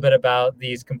a little bit about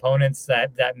these components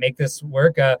that make this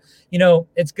work.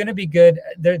 It's going to be good.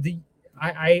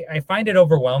 I find it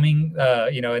overwhelming,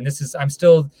 and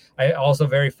I'm also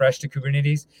very fresh to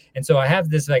Kubernetes. And so I have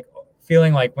this like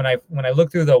feeling like when I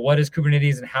look through what is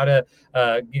Kubernetes and how to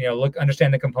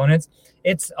understand the components,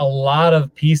 it's a lot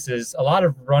of pieces, a lot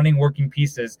of working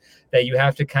pieces that you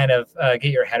have to kind of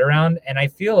get your head around. And I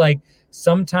feel like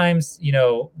sometimes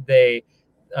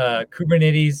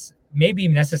Kubernetes, maybe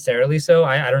necessarily so,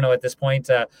 I don't know at this point,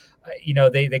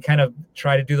 they kind of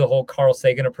try to do the whole Carl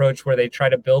Sagan approach where they try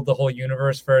to build the whole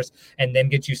universe first and then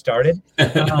get you started.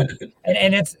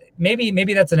 And it's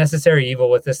maybe that's a necessary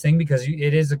evil with this thing, because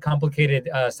it is a complicated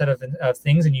set of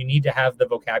things, and you need to have the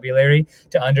vocabulary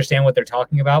to understand what they're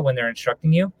talking about when they're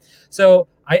instructing you. So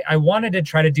I wanted to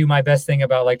try to do my best thing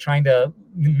about like trying to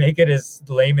make it as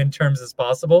layman terms as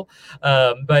possible.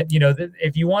 But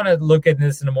if you want to look at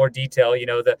this in a more detail,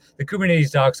 the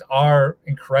Kubernetes docs are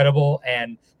incredible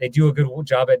and they do a good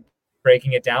job at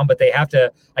breaking it down, but they have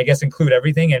to, I guess, include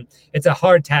everything. And it's a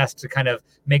hard task to kind of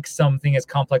make something as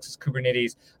complex as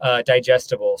Kubernetes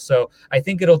digestible. So I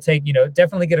think it'll take,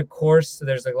 definitely get a course.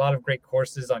 There's a lot of great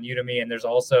courses on Udemy, and there's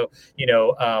also,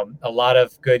 a lot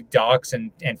of good docs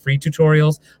and free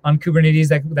tutorials on Kubernetes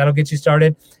that'll get you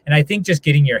started. And I think just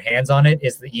getting your hands on it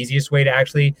is the easiest way to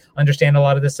actually understand a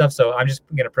lot of this stuff. So I'm just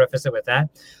going to preface it with that.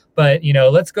 But,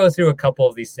 let's go through a couple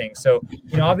of these things. So,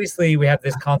 obviously we have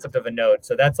this concept of a node.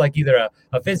 So that's like either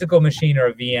a physical machine or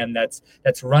a VM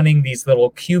that's running these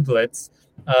little kubelets.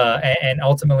 And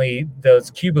ultimately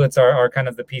those kubelets are kind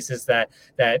of the pieces that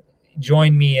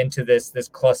join me into this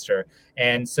cluster.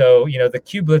 And so, the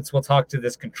kubelets will talk to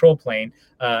this control plane.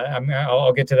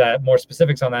 I'll get to that more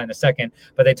specifics on that in a second,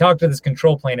 but they talk to this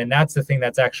control plane, and that's the thing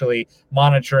that's actually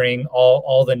monitoring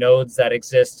all the nodes that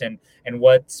exist and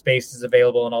what space is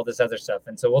available and all this other stuff.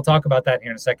 And so we'll talk about that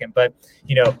here in a second. But,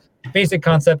 basic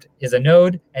concept is a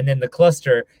node, and then the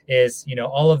cluster is,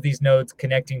 all of these nodes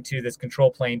connecting to this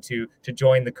control plane to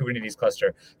join the Kubernetes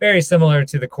cluster. Very similar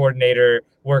to the coordinator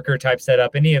worker type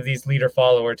setup, any of these leader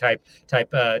follower type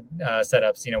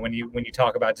setups, when you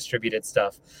talk about distributed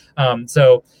stuff.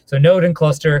 So node and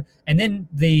cluster, and then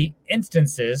the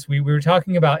instances, we were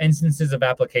talking about instances of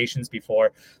applications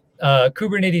before.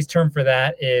 Kubernetes term for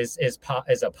that is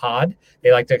a pod.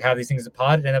 They like to have these things as a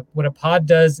pod, and what a pod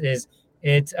does is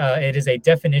it is a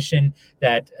definition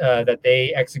that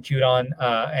they execute on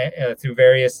through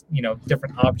various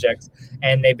different objects,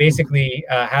 and they basically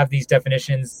have these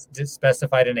definitions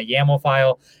specified in a YAML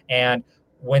file. And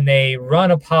when they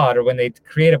run a pod, or when they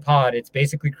create a pod, it's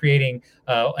basically creating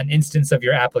an instance of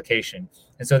your application.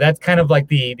 And so that's kind of like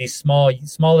the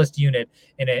smallest unit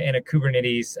in a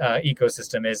Kubernetes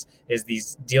ecosystem is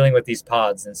these dealing with these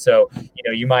pods. And so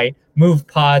you might move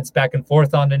pods back and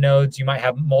forth onto nodes. You might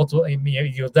have multiple.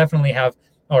 You'll definitely have,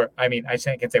 or I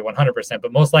can say 100%,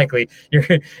 but most likely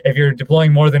if you're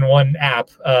deploying more than one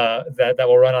app that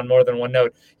will run on more than one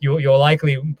node, you'll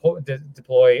likely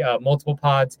deploy multiple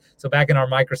pods. So back in our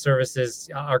microservices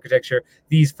architecture,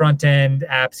 these front end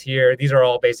apps here, these are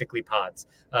all basically pods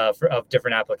of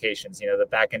different applications. The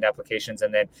back end applications,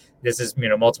 and then this is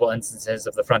multiple instances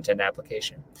of the front end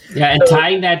application. Yeah, and so,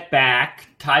 tying that back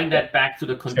to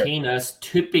the containers,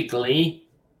 sure. Typically,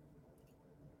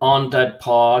 on that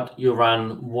pod, you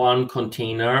run one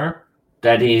container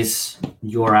that is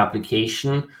your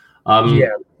application.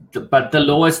 But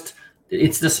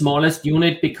it's the smallest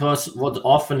unit, because what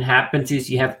often happens is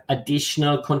you have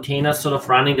additional containers sort of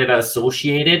running that are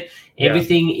associated. Yeah.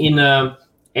 Everything in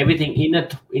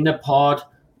a pod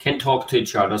can talk to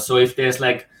each other. So if there's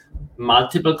like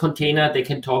multiple container, they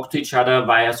can talk to each other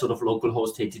via sort of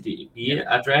localhost HTTP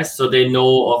address, so they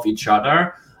know of each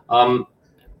other.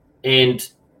 And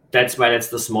that's why that's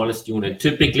the smallest unit.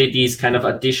 Typically, these kind of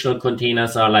additional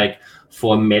containers are like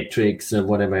for metrics or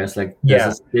whatever. It's like,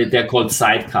 they're called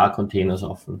sidecar containers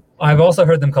often. I've also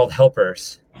heard them called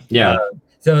helpers. Yeah.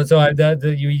 So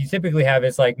you typically have,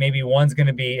 it's like maybe one's going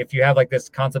to be, if you have like this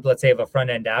concept, let's say, of a front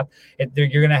end app, you're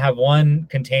going to have one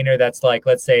container that's like,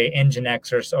 let's say,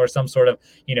 Nginx or some sort of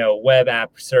web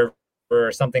app server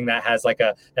or something that has like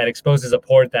that exposes a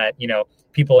port that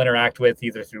people interact with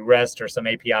either through REST or some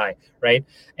API, right?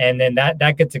 And then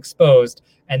that gets exposed,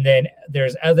 and then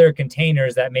there's other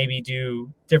containers that maybe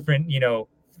do different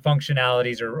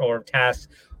functionalities or tasks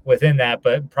within that,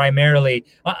 but primarily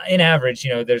in average,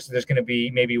 there's going to be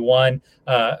maybe one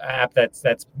app that's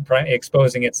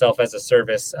exposing itself as a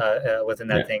service within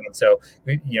that thing. And so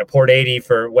port 80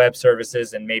 for web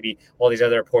services, and maybe all these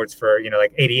other ports for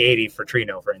like 8080 for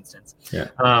Trino, for instance.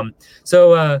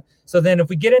 So then if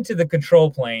we get into the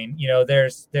control plane,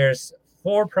 there's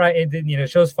four, it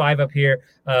shows 5 up here.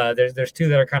 There's 2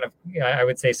 that are kind of, I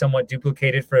would say, somewhat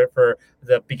duplicated for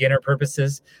the beginner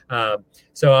purposes.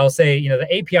 So I'll say,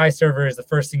 the API server is the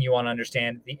first thing you want to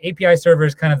understand. The API server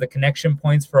is kind of the connection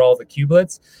points for all the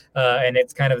kubelets, and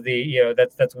it's kind of the,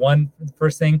 that's one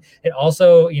first thing. It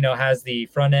also, has the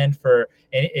front end for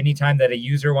any time that a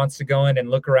user wants to go in and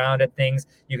look around at things.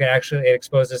 You can actually, it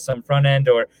exposes some front end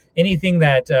or anything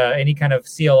that any kind of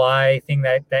CLI thing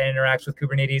that interacts with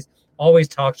Kubernetes always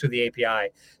talks to the API.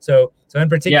 So in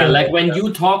particular, like when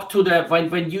you talk to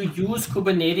when you use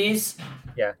Kubernetes,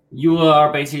 you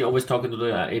are basically always talking to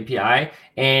the API,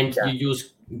 and you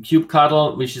use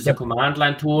kubectl, which is a command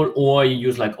line tool, or you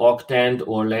use like Octant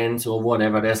or Lens or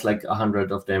whatever. There's like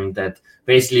 100 of them that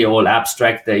basically all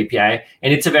abstract the API,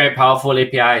 and it's a very powerful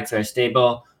API. It's very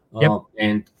stable,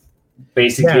 and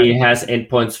basically has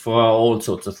endpoints for all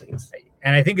sorts of things.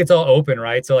 And I think it's all open,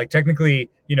 right? So like technically,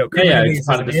 Kubernetes it's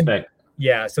part of the spec.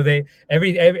 Yeah, so they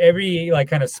every like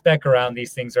kind of spec around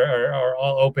these things are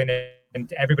all open,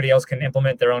 and everybody else can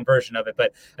implement their own version of it.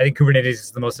 But I think Kubernetes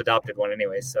is the most adopted one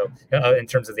anyway. So in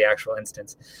terms of the actual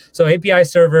instance, so API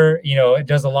server, it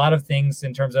does a lot of things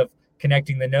in terms of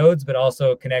connecting the nodes, but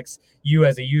also connects you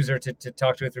as a user to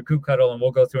talk to it through kubectl, and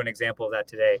we'll go through an example of that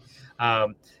today. I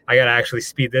got to actually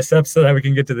speed this up so that we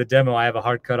can get to the demo. I have a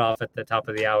hard cutoff at the top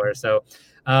of the hour. So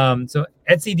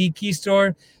etcd key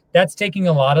store, that's taking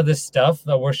a lot of this stuff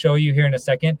that we'll show you here in a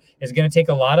second. Is going to take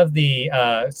a lot of the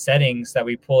settings that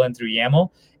we pull in through YAML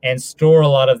and store a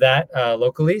lot of that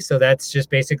locally. So that's just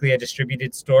basically a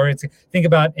distributed store. Think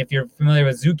about, if you're familiar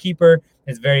with Zookeeper,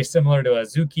 It's very similar to a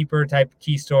Zookeeper type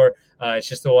key store. It's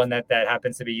just the one that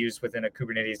happens to be used within a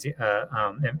Kubernetes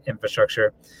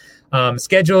infrastructure.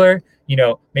 Scheduler,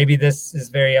 maybe this is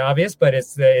very obvious, but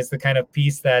it's the kind of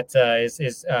piece that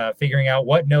is figuring out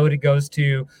what node it goes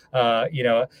to.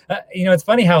 It's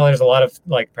funny how there's a lot of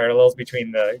like parallels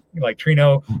between the like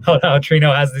Trino, how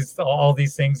Trino has all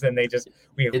these things, and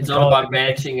it's all about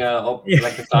managing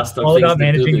like a cluster. All about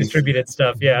managing distributed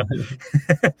stuff. Yeah.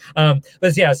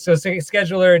 But yeah, so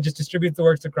scheduler just distributes the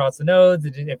works across the nodes.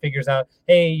 It figures out,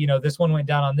 hey, this one went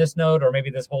down on this node, or maybe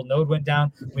this whole node went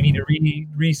down. We need to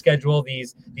reschedule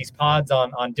these pods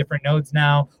on different nodes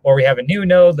now, or we have a new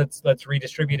node. Let's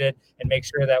redistribute it and make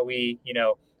sure that we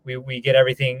get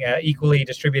everything equally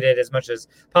distributed as much as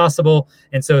possible.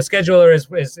 And so scheduler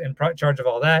is in charge of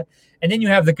all that. And then you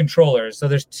have the controllers. So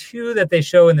there's two that they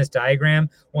show in this diagram.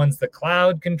 One's the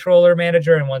cloud controller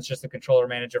manager, and one's just the controller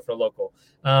manager for local.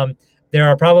 There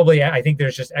are probably, I think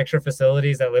there's just extra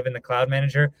facilities that live in the cloud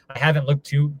manager. I haven't looked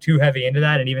too heavy into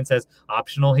that. It even says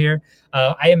optional here.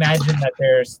 I imagine that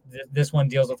this one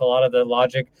deals with a lot of the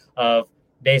logic of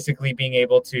basically being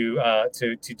able to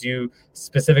do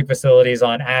specific facilities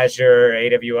on Azure or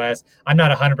AWS. I'm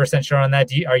not 100% sure on that.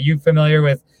 Are you familiar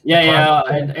with? Yeah.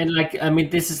 And like, I mean,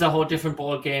 this is a whole different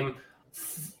ball game.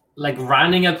 Like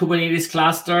running a Kubernetes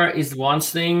cluster is one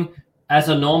thing. As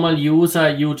a normal user,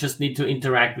 you just need to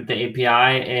interact with the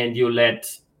API and you let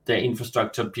the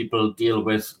infrastructure people deal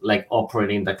with like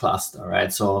operating the cluster,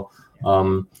 right? So,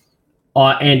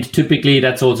 and typically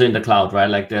that's also in the cloud, right?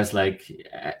 Like there's like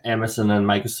Amazon and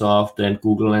Microsoft and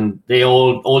Google, and they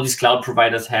all these cloud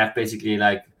providers have basically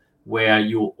like where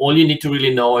all you need to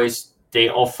really know is they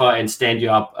offer and stand you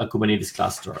up a Kubernetes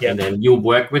cluster, and then you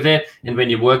work with it. And when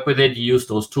you work with it, you use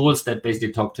those tools that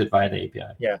basically talk to it via the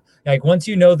API. Yeah, like once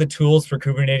you know the tools for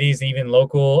Kubernetes, even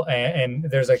local, and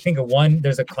there's I think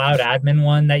there's a cloud admin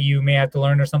one that you may have to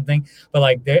learn or something. But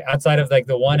like outside of like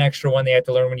the one extra one they have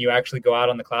to learn when you actually go out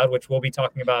on the cloud, which we'll be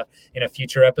talking about in a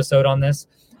future episode on this,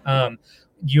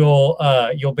 you'll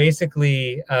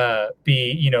basically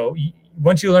be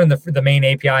once you learn the main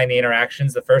API and the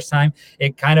interactions the first time,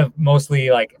 it kind of mostly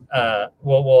like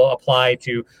will apply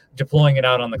to deploying it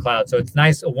out on the cloud. So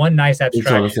it's one nice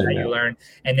abstraction that you learn,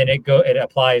 and then it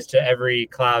applies to every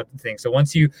cloud thing. So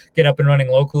once you get up and running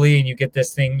locally and you get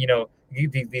this thing,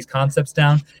 these concepts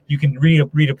down, you can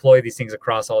redeploy these things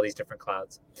across all these different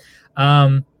clouds.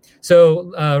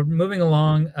 So moving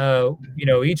along,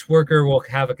 each worker will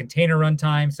have a container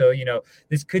runtime. So,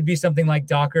 this could be something like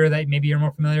Docker that maybe you're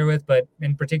more familiar with, but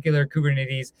in particular,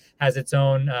 Kubernetes has its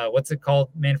own, what's it called,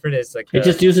 Manfred? It's like it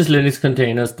just uses Linux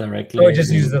containers directly. Oh, it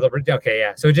just uses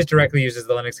So it just directly uses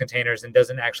the Linux containers and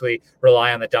doesn't actually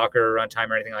rely on the Docker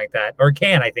runtime or anything like that, or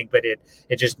can, I think, but it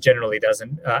just generally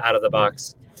doesn't out of the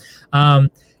box.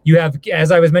 You have,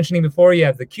 as I was mentioning before, you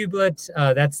have the kubelet.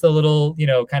 That's the little,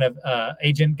 kind of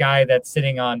agent guy that's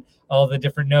sitting on all the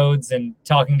different nodes and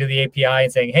talking to the API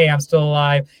and saying, hey, I'm still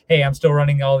alive. Hey, I'm still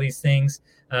running all these things.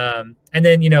 And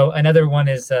then, another one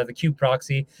is the kube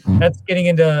proxy. That's getting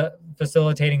into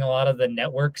facilitating a lot of the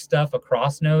network stuff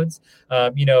across nodes.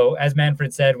 As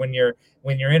Manfred said, when you're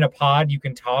in a pod, you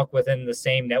can talk within the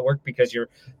same network because you're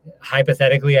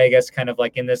hypothetically, I guess, kind of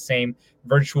like in the same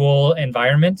virtual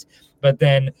environment. But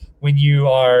then when you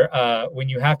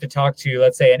have to talk to,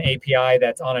 let's say, an API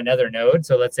that's on another node,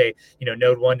 so let's say,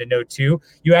 node 1 to node 2,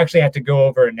 you actually have to go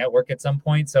over a network at some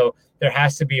point. So there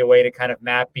has to be a way to kind of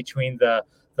map between the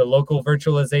local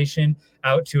virtualization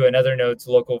out to another node's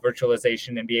local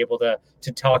virtualization and be able to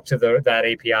talk to that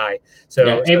API.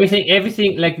 So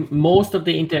everything like most of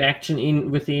the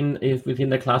interaction within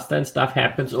the cluster and stuff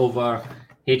happens over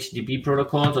HTTP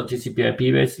protocols or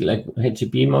TCP/IP, basically, like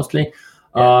HTTP mostly.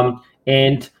 Yeah.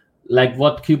 And like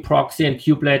what kubeproxy and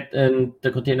kubelet and the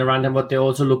container runtime, what they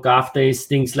also look after is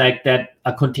things like that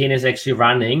a container is actually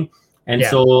running. And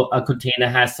so a container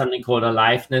has something called a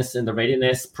liveness and the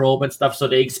readiness probe and stuff. So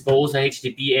they expose a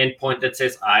HTTP endpoint that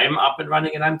says, I'm up and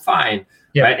running and I'm fine.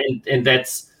 Yeah. Right. And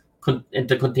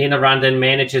the container run then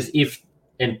manages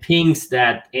and pings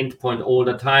that endpoint all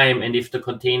the time. And if the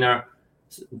container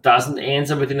doesn't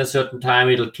answer within a certain time,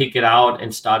 it'll kick it out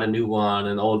and start a new one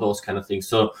and all those kind of things.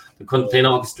 So the container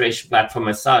orchestration platform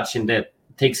as such, and that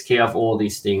takes care of all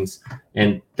these things.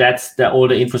 And that's all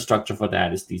the infrastructure for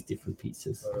that is these different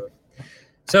pieces.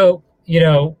 So,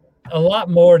 a lot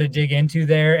more to dig into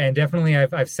there. And definitely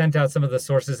I've sent out some of the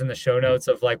sources in the show notes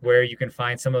of like where you can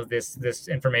find some of this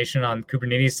information on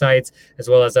Kubernetes sites as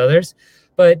well as others.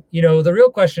 But, the real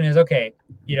question is, okay,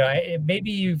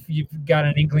 maybe you've got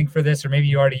an inkling for this, or maybe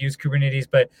you already use Kubernetes,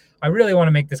 but I really want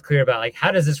to make this clear about like,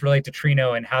 how does this relate to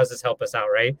Trino and how does this help us out,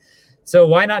 right? So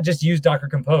why not just use Docker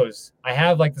Compose? I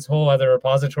have like this whole other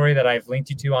repository that I've linked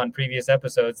you to on previous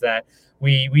episodes that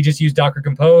we just use Docker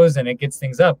Compose and it gets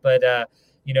things up. But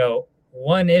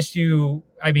one issue,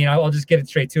 I mean, I'll just get it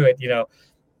straight to it.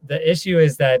 The issue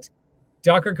is that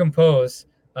Docker Compose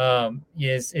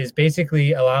is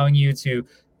basically allowing you to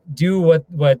do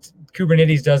what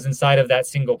Kubernetes does inside of that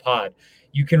single pod.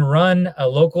 You can run a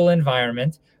local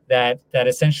environment that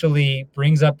essentially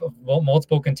brings up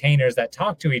multiple containers that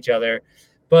talk to each other.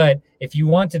 But if you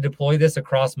want to deploy this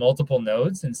across multiple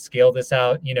nodes and scale this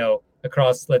out,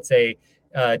 across, let's say,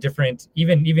 different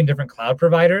cloud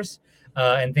providers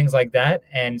and things like that,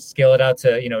 and scale it out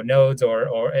to nodes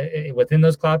or within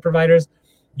those cloud providers,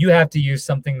 you have to use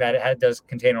something that does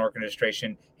container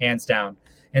orchestration hands down.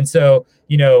 And so,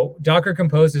 Docker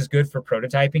Compose is good for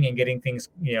prototyping and getting things,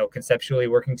 conceptually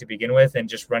working to begin with and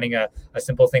just running a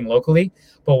simple thing locally.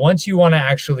 But once you want to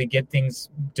actually get things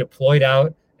deployed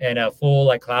out in a full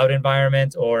like cloud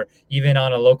environment, or even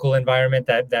on a local environment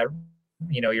that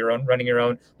you're running your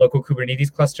own local Kubernetes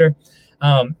cluster,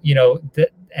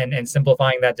 and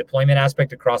simplifying that deployment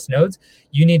aspect across nodes,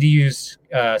 you need to use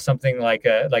something like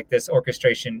this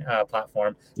orchestration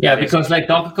platform. Yeah, because like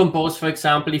Docker Compose, for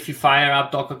example, if you fire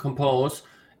up Docker Compose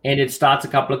and it starts a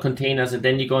couple of containers and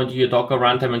then you go into your Docker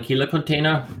runtime and kill a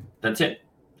container, that's it.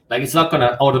 Like it's not going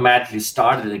to automatically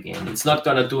start it again. It's not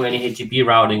going to do any HTTP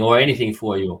routing or anything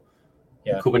for you.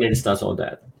 Yeah. Kubernetes does all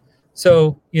that.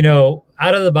 So,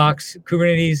 out of the box,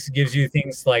 Kubernetes gives you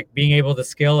things like being able to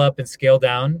scale up and scale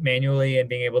down manually and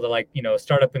being able to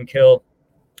start up and kill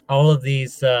all of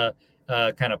these kind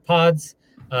of pods.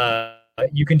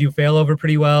 You can do failover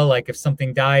pretty well. Like if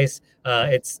something dies,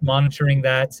 it's monitoring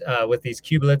that with these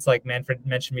kubelets like Manfred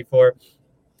mentioned before.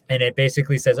 And it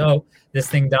basically says, oh, this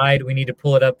thing died. We need to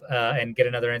pull it up and get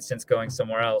another instance going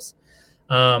somewhere else.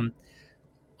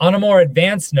 On a more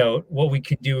advanced note, what we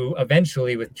could do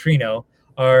eventually with Trino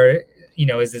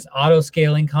is this auto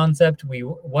scaling concept.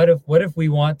 What if we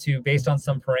want to, based on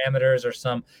some parameters or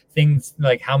some things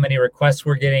like how many requests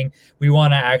we're getting, we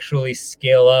want to actually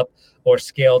scale up or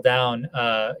scale down,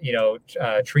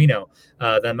 Trino,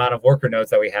 the amount of worker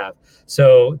nodes that we have.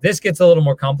 So this gets a little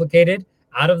more complicated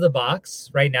out of the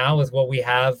box right now with what we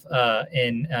have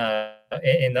in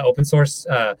the open source.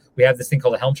 We have this thing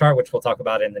called a Helm chart, which we'll talk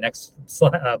about in the next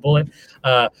bullet.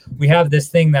 We have this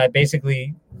thing that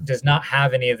basically does not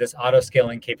have any of this auto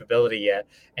scaling capability yet.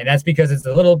 And that's because it's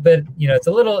a little bit, it's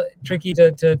a little tricky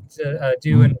to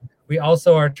do. And we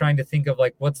also are trying to think of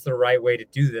like, what's the right way to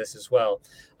do this as well.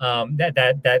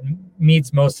 That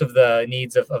meets most of the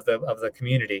needs of the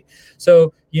community.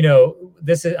 So,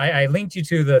 this is, I linked you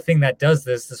to the thing that does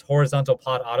this horizontal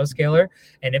pod autoscaler,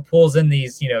 and it pulls in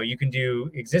these, you can do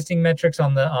existing metrics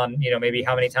on maybe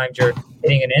how many times you're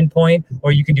hitting an endpoint,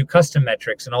 or you can do custom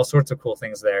metrics and all sorts of cool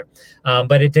things there.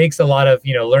 But it takes a lot of,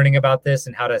 learning about this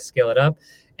and how to scale it up.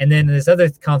 And then this other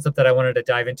concept that I wanted to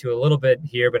dive into a little bit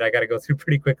here, but I got to go through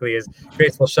pretty quickly, is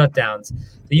graceful shutdowns.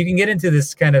 So you can get into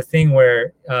this kind of thing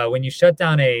where when you shut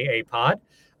down a pod,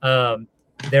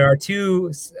 there are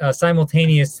two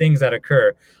simultaneous things that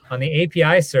occur. On the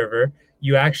API server,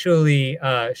 you actually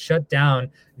shut down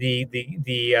the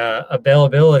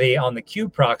availability on the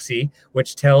kube proxy,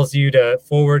 which tells you to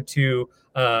forward to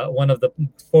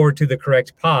the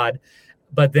correct pod.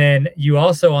 But then you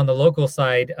also, on the local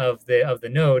side of the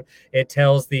node, it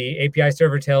tells the API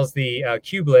server tells the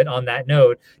kubelet on that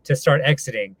node to start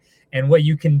exiting. And what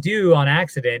you can do on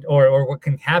accident, or what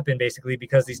can happen basically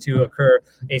because these two occur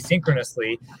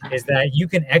asynchronously, is that you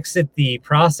can exit the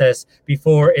process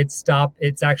before it's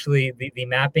actually the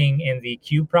mapping in the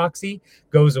kube proxy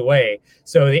goes away.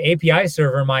 So the API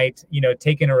server might,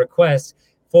 take in a request,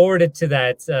 forward it to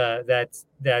that's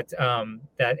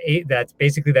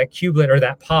basically that kubelet or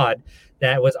that pod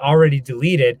that was already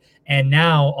deleted, and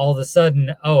now all of a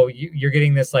sudden, you're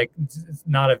getting this like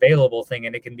not available thing,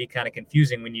 and it can be kind of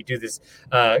confusing when you do this.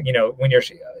 When you're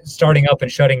starting up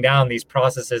and shutting down these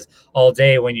processes all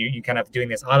day, when you kind of doing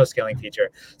this auto scaling feature.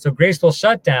 So graceful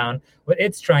shutdown, what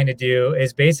it's trying to do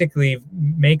is basically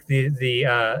make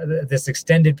this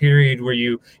extended period where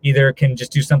you either can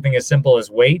just do something as simple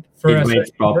as wait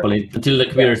properly until the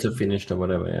queries are finished or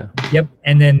whatever. Yeah. Yep.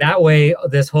 And then that way,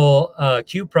 this whole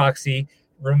kube proxy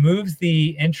removes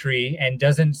the entry and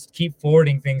doesn't keep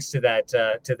forwarding things to that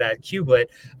kubelet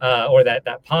or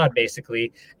that pod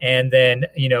basically. And then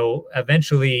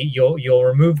eventually you'll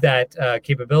remove that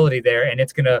capability there, and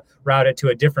it's going to route it to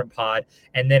a different pod.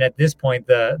 And then at this point,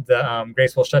 the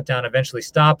graceful shutdown eventually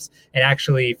stops and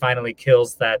actually finally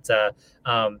kills that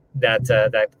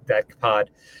pod.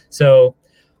 So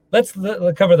let's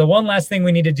cover the one last thing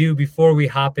we need to do before we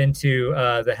hop into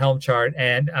the Helm chart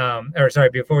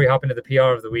before we hop into the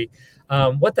PR of the week.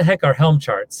 What the heck are Helm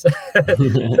charts? I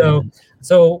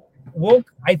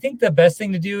think the best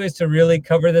thing to do is to really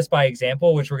cover this by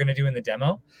example, which we're going to do in the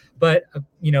demo. But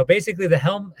basically the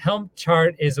Helm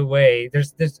chart is a way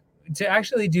there's to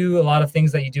actually do a lot of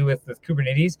things that you do with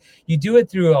Kubernetes. You do it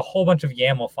through a whole bunch of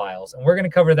YAML files, and we're going to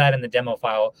cover that in the demo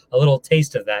file, a little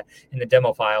taste of that in the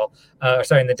demo file,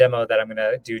 in the demo that I'm going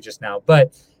to do just now.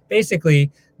 But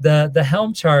basically, the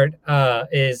Helm chart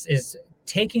is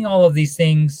taking all of these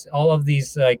things, all of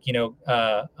these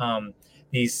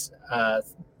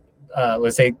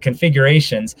let's say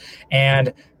configurations,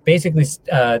 and basically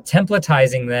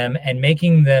templatizing them and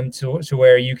making them to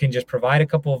where you can just provide a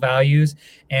couple of values.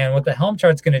 And what the Helm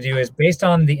chart's going to do is, based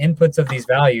on the inputs of these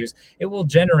values, it will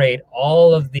generate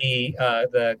all of the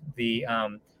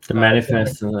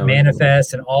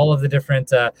manifests and all of the different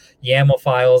YAML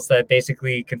files that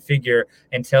basically configure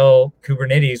and tell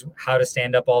Kubernetes how to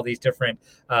stand up all these different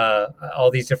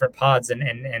pods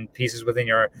and pieces within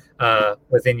your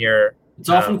It's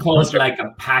often called like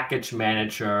a package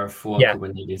manager for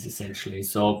Kubernetes, essentially.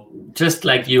 So just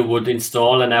like you would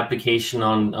install an application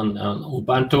on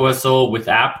Ubuntu or so with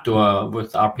apt or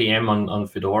with RPM on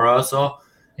Fedora or so,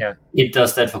 it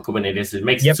does that for Kubernetes. It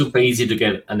makes it super easy to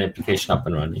get an application up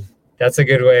and running. That's a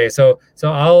good way. So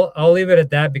I'll leave it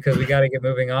at that because we got to get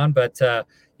moving on. But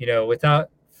without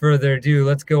further ado,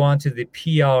 let's go on to the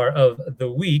PR of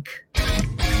the week.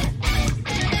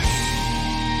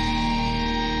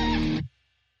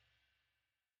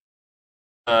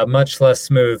 Much less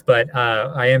smooth, but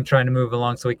I am trying to move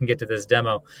along so we can get to this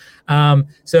demo.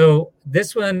 So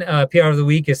this one, PR of the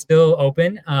week, is still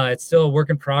open. It's still a work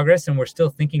in progress, and we're still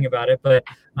thinking about it. But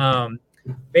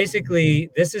basically,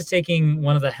 this is taking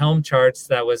one of the Helm charts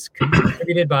that was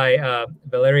contributed by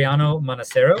Valeriano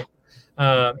Manacero.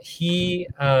 He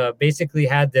basically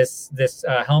had this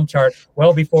Helm chart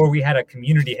well before we had a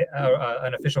community,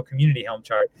 an official community Helm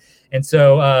chart, and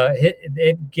so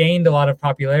it gained a lot of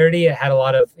popularity. It had a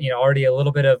lot of already a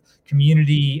little bit of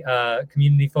community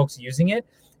folks using it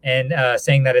and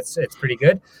saying that it's pretty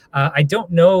good. I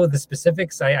don't know the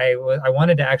specifics. I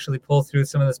wanted to actually pull through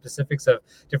some of the specifics of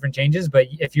different changes, but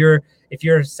if you're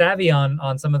savvy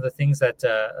on some of the things that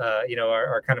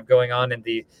are kind of going on in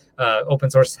the open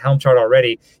source Helm chart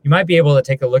already, you might be able to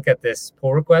take a look at this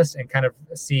pull request and kind of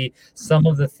see some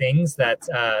of the things that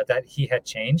he had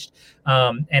changed.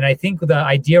 And I think the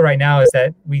idea right now is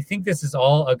that we think this is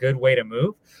all a good way to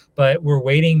move, but we're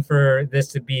waiting for this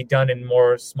to be done in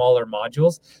more smaller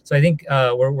modules. So I think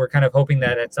we're kind of hoping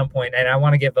that at some point, and I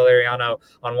want to get Valeriano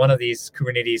on one of these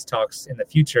Kubernetes talks in the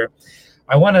future,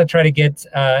 I want to try to get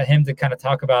him to kind of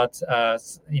talk about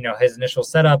his initial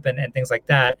setup and things like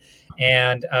that,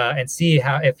 and see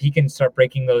if he can start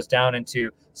breaking those down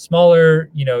into smaller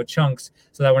chunks,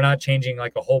 so that we're not changing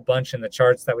like a whole bunch in the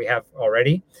charts that we have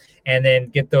already, and then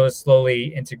get those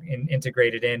slowly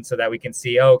integrated in so that we can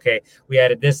see, okay, we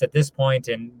added this at this point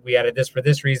and we added this for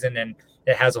this reason, and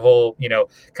it has a whole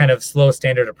kind of slow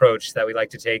standard approach that we like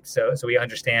to take, so we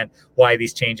understand why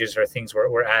these changes or things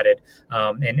were added,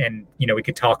 and we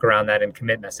could talk around that in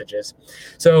commit messages.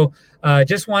 So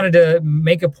just wanted to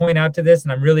make a point out to this,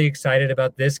 and I'm really excited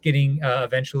about this getting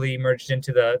eventually merged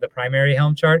into the primary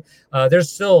Helm chart.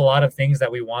 There's still a lot of things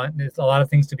that we want. There's a lot of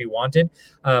things to be wanted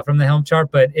from the Helm chart,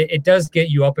 but it does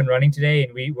get you up and running today,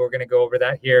 and we're going to go over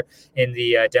that here in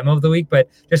the demo of the week. But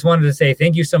just wanted to say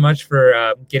thank you so much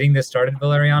for getting this started,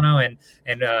 Valeriano,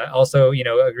 and also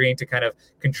agreeing to kind of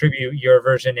contribute your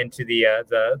version into the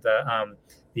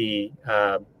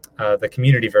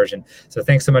community version. So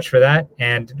thanks so much for that.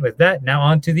 And with that, now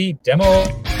on to the demo.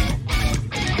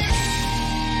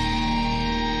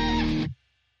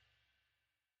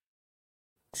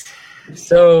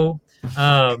 So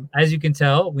as you can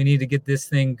tell, we need to get this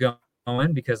thing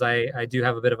going because I do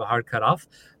have a bit of a hard cutoff.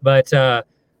 But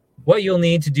what you'll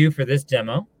need to do for this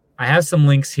demo, I have some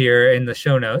links here in the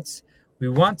show notes. We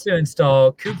want to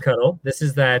install kubectl. This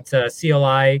is that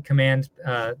CLI command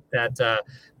that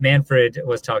Manfred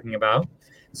was talking about.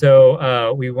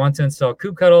 So we want to install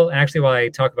kubectl. Actually, while I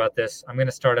talk about this, I'm going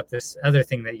to start up this other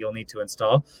thing that you'll need to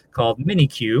install called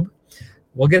Minikube.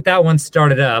 We'll get that one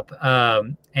started up,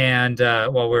 and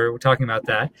while we're talking about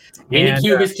that.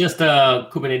 Minikube is just a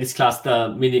Kubernetes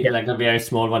cluster, like a very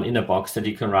small one in a box that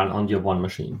you can run on your one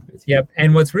machine. Basically. Yep,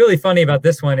 and what's really funny about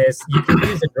this one is you can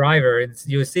use a driver.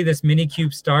 You'll see this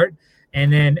Minikube start,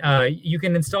 and then you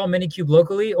can install Minikube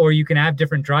locally, or you can have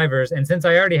different drivers. And since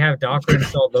I already have Docker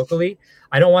installed locally,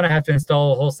 I don't want to have to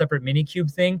install a whole separate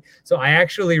Minikube thing. So I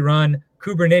actually run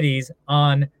Kubernetes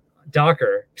on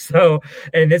Docker. So,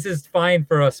 and this is fine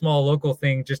for a small local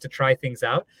thing just to try things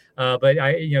out. But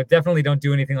I, definitely don't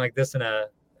do anything like this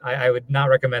I would not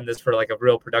recommend this for like a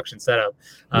real production setup.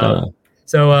 No.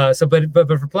 But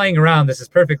for playing around, this is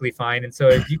perfectly fine. And so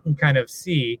if you can kind of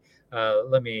see,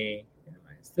 let me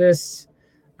minimize this.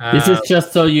 This is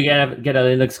just so you get a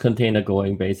Linux container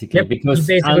going, basically, Yep, because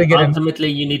you basically ultimately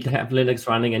you need to have Linux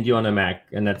running and you're on a Mac,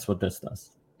 and that's what this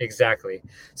does. Exactly.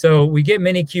 So we get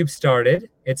Minikube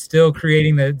started. It's still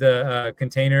creating the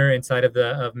container inside of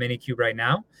Minikube right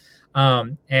now.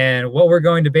 And what we're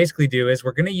going to basically do is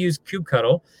we're going to use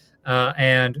kubectl.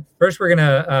 And first we're going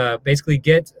to basically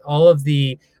get all of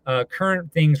the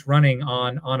current things running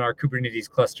on our Kubernetes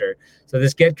cluster. So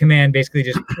this get command basically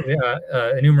just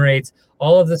enumerates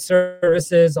all of the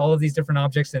services, all of these different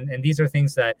objects. And these are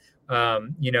things that, are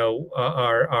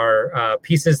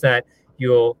pieces that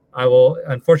I will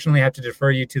unfortunately have to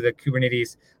defer you to the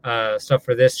Kubernetes stuff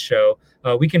for this show.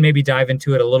 We can maybe dive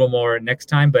into it a little more next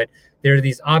time, but there are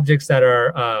these objects that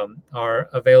are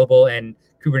available in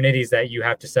Kubernetes that you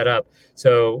have to set up.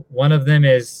 So one of them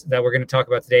is that we're going to talk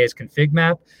about today is config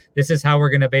map. This is how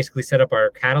we're going to basically set up our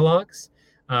catalogs.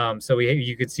 So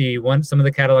you could see some of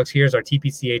the catalogs here is our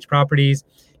TPCH properties,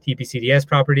 TPCDS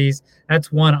properties.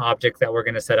 That's one object that we're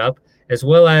going to set up, as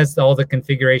well as all the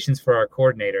configurations for our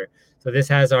coordinator. So this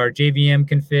has our JVM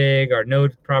config, our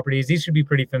node properties. These should be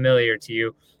pretty familiar to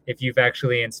you if you've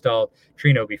actually installed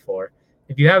Trino before.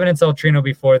 If you haven't installed Trino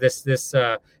before, this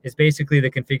is basically the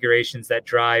configurations that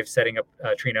drive setting up a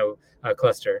Trino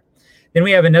cluster. Then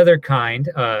we have another kind,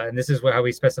 and this is how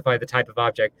we specify the type of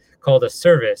object, called a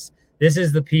service. This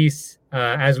is the piece,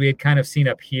 as we had kind of seen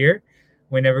up here,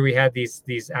 whenever we had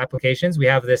these applications, we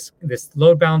have this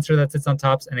load balancer that sits on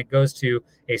top, and it goes to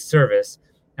a service.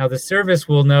 Now, the service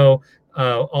will know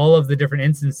all of the different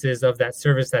instances of that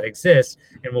service that exists,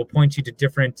 and will point you to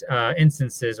different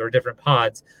instances or different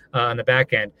pods on the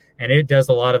back end. And it does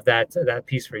a lot of that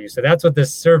piece for you. So that's what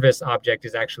this service object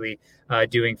is actually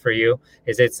doing for you,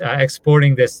 is it's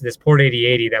exporting this port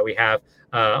 8080 that we have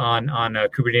on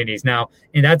Kubernetes. Now,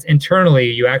 and that's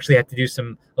internally, you actually have to do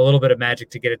a little bit of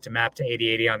magic to get it to map to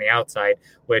 8080 on the outside,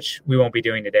 which we won't be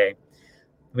doing today.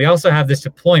 We also have this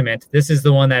deployment. This is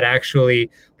the one that actually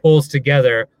pulls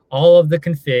together all of the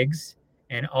configs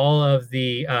and all of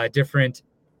the different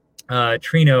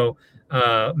Trino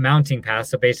mounting paths.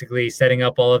 So basically setting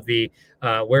up all of the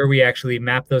where we actually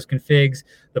map those configs,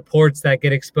 the ports that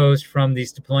get exposed from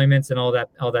these deployments, and all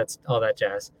that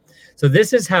jazz. So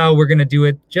this is how we're going to do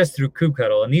it just through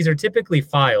kubectl. And these are typically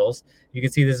files. You can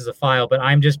see this is a file, but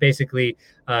I'm just basically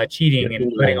cheating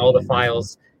and putting all the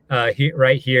files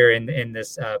right here in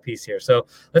this piece here. So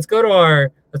let's go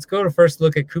to first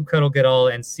look at kubectl get all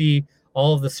and see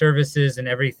all of the services and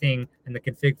everything and the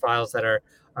config files that are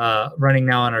running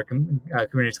now on our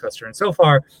Kubernetes cluster. And so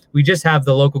far, we just have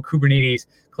the local Kubernetes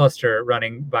cluster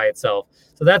running by itself.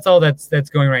 So that's all that's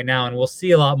going right now. And we'll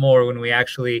see a lot more when we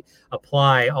actually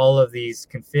apply all of these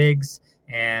configs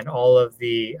and all of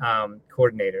the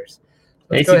coordinators.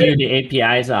 Basically, the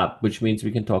API is up, which means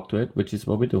we can talk to it, which is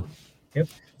what we do. Yep.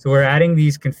 So we're adding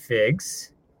these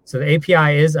configs. So the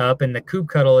API is up, and the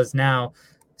kubectl is now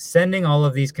sending all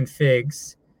of these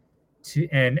configs to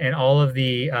and all of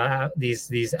the these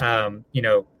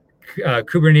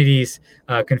Kubernetes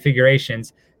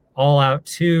configurations all out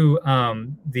to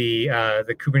the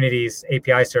Kubernetes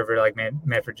API server, like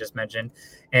Manfred just mentioned,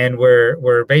 and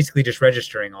we're basically just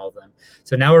registering all of them.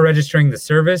 So now we're registering the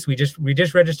service. We just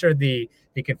registered the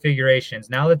configurations.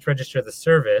 Now let's register the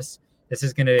service. This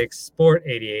is going to export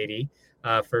 8080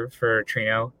 for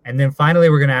Trino, and then finally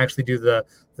we're going to actually do the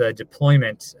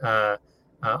deployment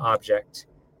object,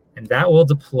 and that will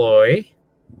deploy.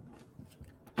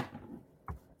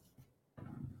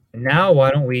 And now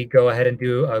why don't we go ahead and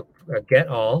do a get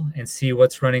all and see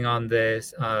what's running on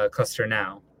this cluster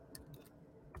now.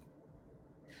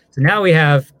 So now we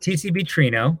have TCB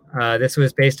Trino. This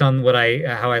was based on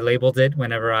how I labeled it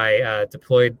whenever I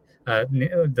deployed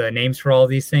the names for all of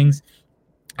these things.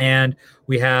 And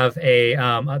we have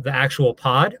the actual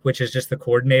pod, which is just the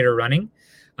coordinator running.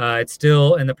 It's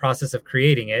still in the process of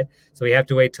creating it, so we have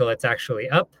to wait till it's actually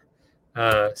up.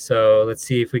 So let's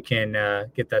see if we can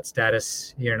get that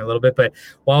status here in a little bit. But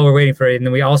while we're waiting for it, and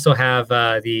then we also have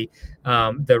the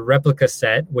replica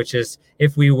set, which is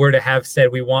if we were to have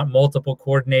said we want multiple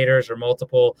coordinators or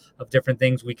multiple of different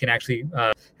things, we can actually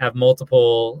have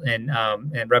multiple and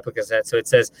replica sets. So it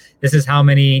says this is how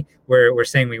many we're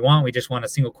saying we want. We just want a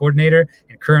single coordinator,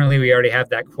 and currently we already have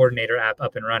that coordinator app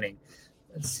up and running.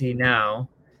 Let's see now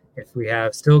if we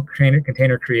have still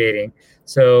container creating.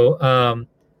 So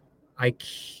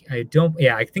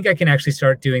I think I can actually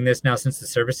start doing this now since the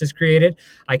service is created.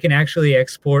 I can actually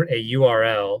export a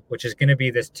URL, which is going to be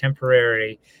this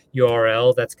temporary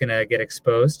URL that's going to get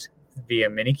exposed via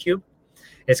Minikube.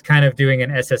 It's kind of doing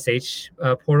an SSH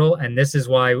portal, and this is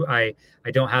why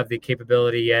I don't have the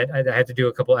capability yet. I had to do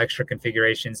a couple extra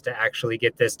configurations to actually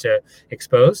get this to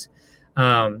expose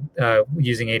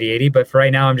using 8080. But for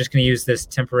right now, I'm just going to use this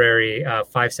temporary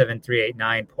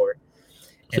 57389 port.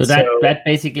 So that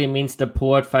basically means the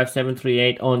port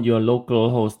 5738 on your local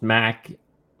host Mac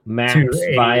maps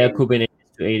via Kubernetes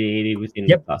to 8080 within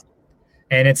the cluster.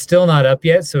 And it's still not up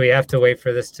yet, so we have to wait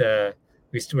for this to.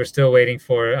 We're still waiting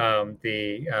for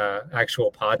the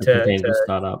actual pod to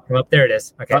start up. Come up. There it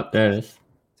is. Okay. Oh, there it is.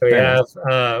 So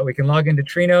we can log into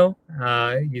Trino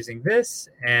using this.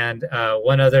 And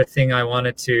one other thing I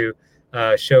wanted to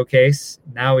showcase.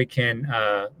 Now we can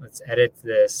let's edit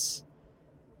this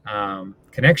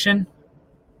connection,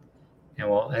 and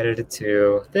we'll edit it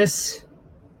to this.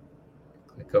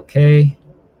 Click OK.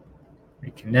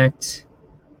 Reconnect.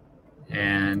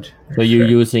 And so you're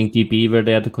using dbeaver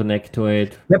there to connect to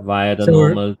it via the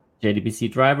normal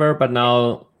JDBC driver, but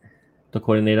now the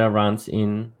coordinator runs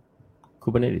in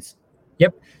Kubernetes.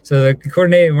 Yep. So the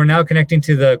coordinator, we're now connecting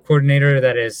to the coordinator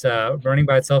that is running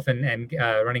by itself and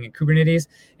running in Kubernetes,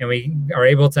 and we are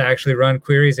able to actually run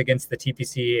queries against the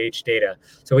TPC-H data.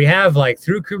 So we have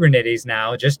through Kubernetes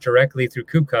now, just directly through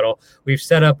kubectl, we've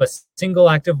set up a single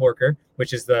active worker,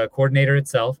 which is the coordinator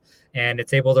itself, and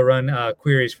it's able to run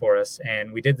queries for us.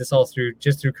 And we did this all through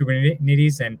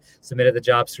Kubernetes and submitted the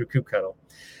jobs through kubectl.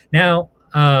 Now,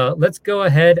 let's go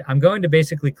ahead. I'm going to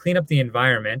basically clean up the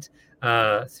environment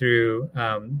through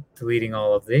deleting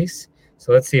all of these.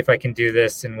 So let's see if I can do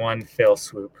this in one fell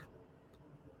swoop.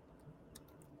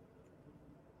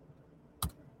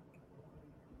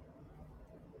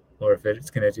 Or if it's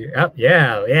going to do,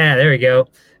 there we go.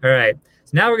 All right.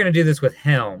 So now we're going to do this with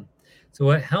Helm. So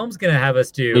what Helm's going to have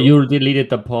us do... So you deleted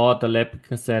the pod, the lab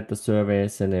cassette, the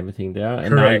service, and everything there.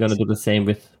 And now you're going to do the same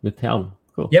with Helm.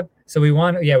 Cool. Yep. So we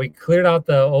cleared out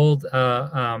the old cleared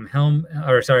out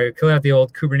the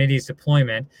old Kubernetes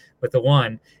deployment with the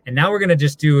one. And now we're going to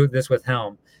just do this with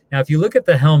Helm. Now, if you look at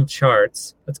the Helm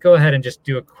charts, let's go ahead and just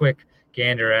do a quick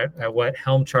gander at what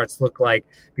Helm charts look like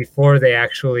before they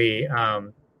actually...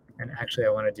 and actually, I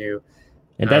want to do...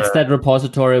 And that's that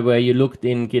repository where you looked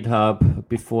in GitHub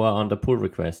before on the pull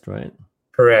request, right?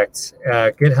 Correct.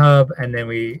 GitHub, and then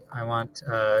I want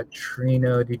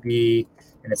TrinoDB,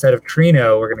 and instead of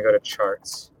Trino, we're going to go to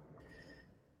charts.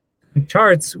 In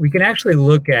charts, we can actually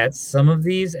look at some of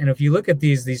these, and if you look at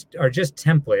these are just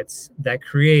templates that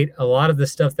create a lot of the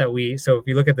stuff that so if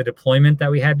you look at the deployment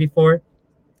that we had before,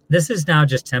 this is now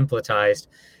just templatized,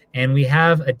 and we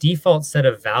have a default set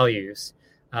of values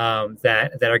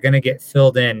that are going to get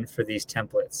filled in for these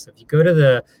templates. So if you go to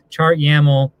the chart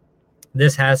YAML,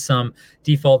 this has some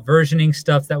default versioning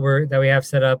stuff that we have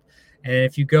set up. And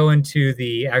if you go into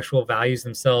the actual values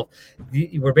themselves,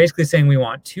 we're basically saying we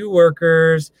want 2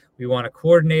 workers, we want a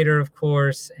coordinator, of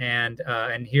course, and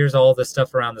here's all the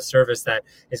stuff around the service that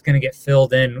is going to get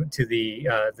filled in to the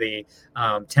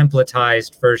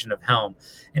templatized version of Helm.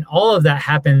 And all of that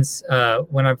happens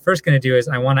what I'm first going to do is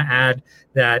I want to add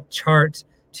that chart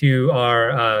to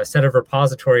our set of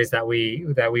repositories that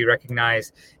we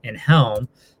recognize in Helm.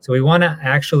 So we want to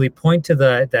actually point to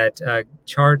that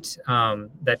chart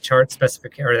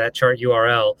specific or that chart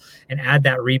URL and add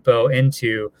that repo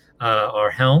into our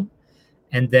Helm.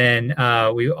 And then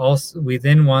we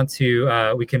then want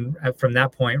to we can from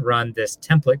that point run this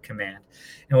template command.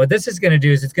 And what this is going to do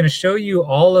is it's going to show you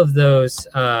all of those.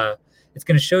 It's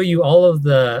going to show you all of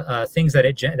the things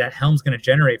that Helm's going to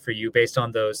generate for you based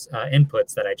on those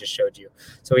inputs that I just showed you.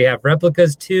 So we have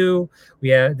replicas 2.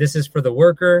 This is for the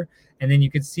worker, and then you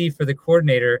can see for the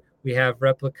coordinator we have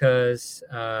replicas.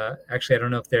 Actually, I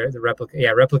don't know if they're the replica.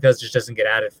 Yeah, replicas just doesn't get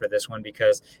added for this one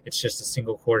because it's just a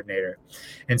single coordinator.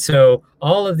 And so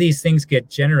all of these things get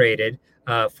generated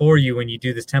for you when you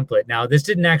do this template. Now, this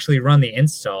didn't actually run the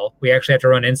install. We actually have to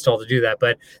run install to do that,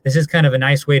 but this is kind of a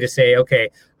nice way to say, okay,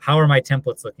 how are my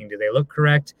templates looking? Do they look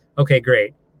correct? Okay,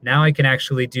 great. Now I can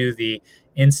actually do the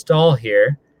install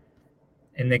here.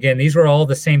 And again, these were all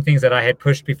the same things that I had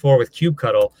pushed before with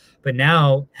kubectl, but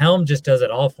now Helm just does it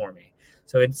all for me.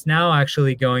 So it's now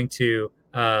actually going to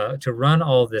run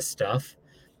all this stuff.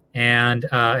 And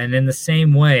in the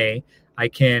same way, I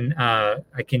can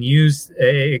use,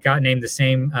 it got named the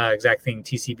same exact thing,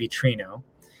 TCB Trino.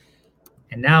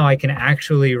 And now I can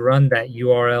actually run that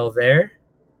URL there.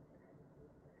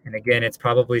 And again, it's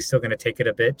probably still going to take it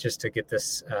a bit just to get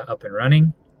this up and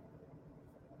running.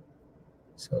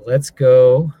 So let's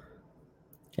go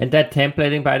And that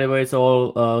templating, by the way, is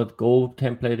all Go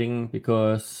templating,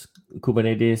 because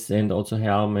Kubernetes and also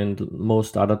Helm and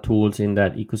most other tools in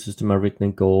that ecosystem are written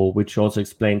in Go, which also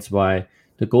explains why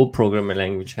the Go programming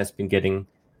language has been getting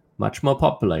much more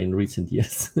popular in recent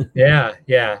years. Yeah.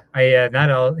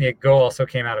 Go also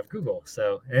came out of Google.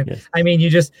 So, Yes. I mean, you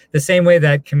just the same way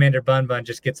that Commander Bun Bun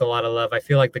just gets a lot of love. I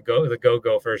feel like the Go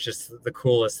Gopher is just the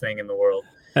coolest thing in the world.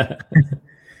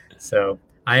 So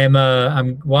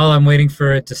while I'm waiting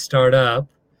for it to start up,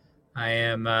 I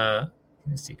am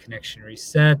let's see, connection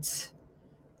reset.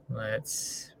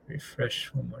 Let's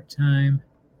refresh one more time.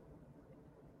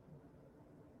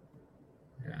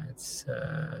 Yeah, it's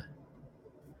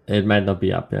It might not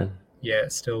be up yet. Yeah,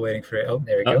 still waiting for it. Oh,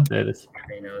 there we Oh, go. there it is.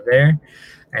 There.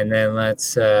 And then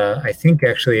let's I think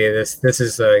actually this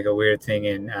is like a weird thing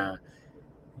in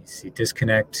you see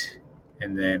disconnect,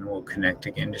 and then we'll connect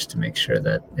again just to make sure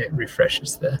that it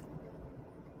refreshes the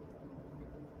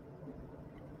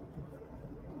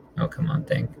oh, come on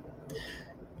thing.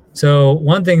 So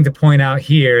one thing to point out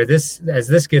here, as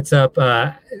this gets up,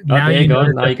 now you go.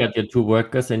 Now you got your 2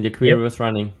 workers and your query was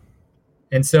running.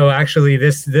 And so actually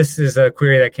this is a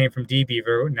query that came from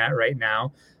dbeaver right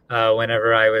now.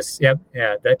 Whenever I was,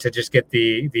 that to just get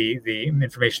the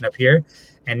information up here.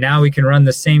 And now we can run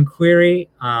the same query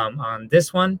on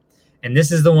this one. And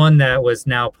this is the one that was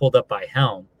now pulled up by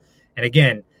Helm. And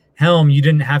again, Helm, you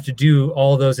didn't have to do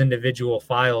all those individual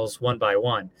files one by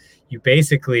one. You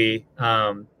basically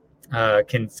can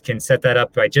set that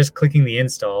up by just clicking the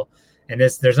install. And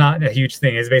there's not a huge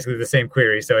thing. It's basically the same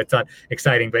query, so it's not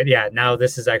exciting. But yeah, now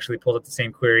this is actually pulled up the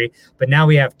same query. But now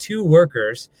we have 2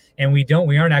 workers, and we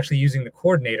aren't actually using the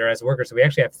coordinator as a worker. So we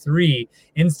actually have 3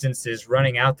 instances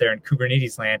running out there in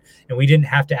Kubernetes land, and we didn't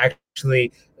have to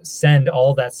actually send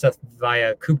all that stuff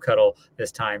via kubectl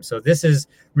this time. So this is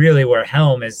really where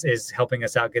Helm is helping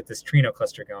us out get this Trino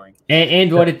cluster going.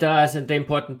 And what it does, and the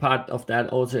important part of that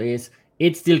also is,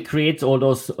 it still creates all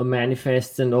those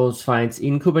manifests and those files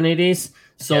in Kubernetes.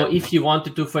 So if you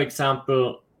wanted to, for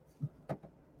example,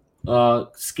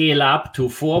 scale up to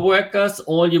 4 workers,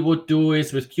 all you would do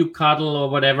is with kubectl or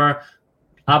whatever,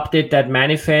 update that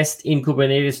manifest in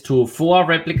Kubernetes to 4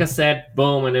 replica set,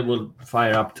 boom, and it will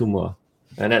fire up 2 more.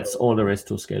 And that's all there is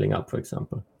to scaling up, for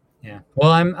example. Yeah.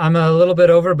 Well, I'm a little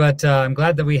bit over, but I'm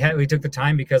glad that we took the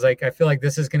time, because I feel like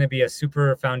this is going to be a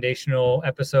super foundational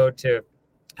episode to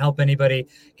help anybody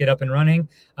get up and running.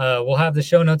 We'll have the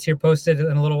show notes here posted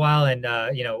in a little while, and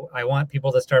I want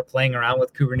people to start playing around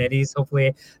with Kubernetes,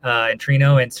 hopefully, and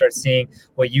Trino, and start seeing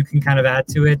what you can kind of add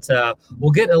to it.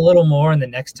 We'll get a little more in the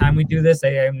next time we do this.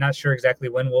 I'm not sure exactly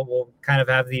when. We'll kind of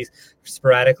have these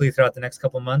sporadically throughout the next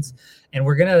couple of months, and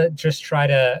we're gonna just try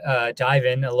to dive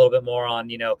in a little bit more on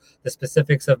the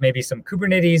specifics of maybe some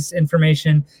Kubernetes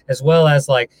information, as well as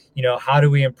how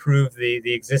do we improve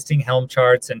the existing Helm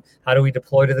charts, and how do we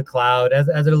deploy to the cloud, as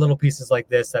other little pieces like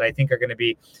this that I think are going to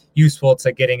be useful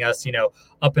to getting us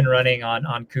up and running on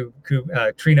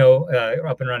Trino,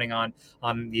 up and running on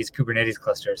these Kubernetes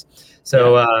clusters.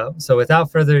 So so without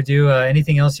further ado,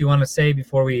 anything else you want to say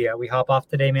before we hop off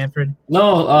today, Manfred?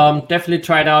 No, definitely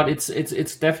try it out.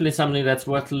 It's definitely something that's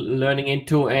worth learning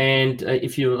into. And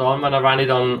if you don't want to run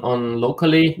it on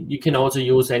locally, you can also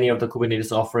use any of the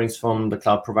Kubernetes offerings from the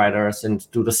cloud providers and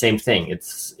do the same thing.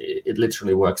 It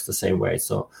literally works the same way.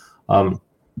 So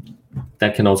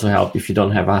that can also help if you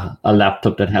don't have a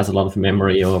laptop that has a lot of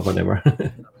memory or whatever.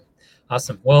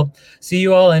 Awesome. Well, see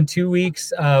you all in 2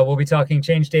 weeks. We'll be talking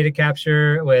change data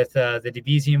capture with the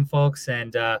Debezium folks,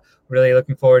 and really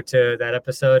looking forward to that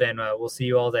episode, and we'll see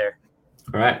you all there.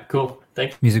 All right, cool.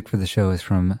 Thanks. Music for the show is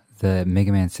from the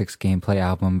Mega Man 6 gameplay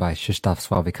album by Krzysztof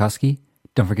Słowikowski.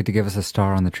 Don't forget to give us a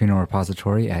star on the Trino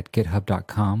repository at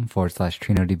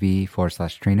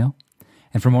github.com/TrinoDB/Trino.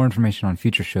 And for more information on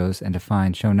future shows and to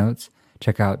find show notes,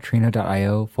 check out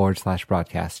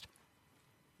trino.io/broadcast.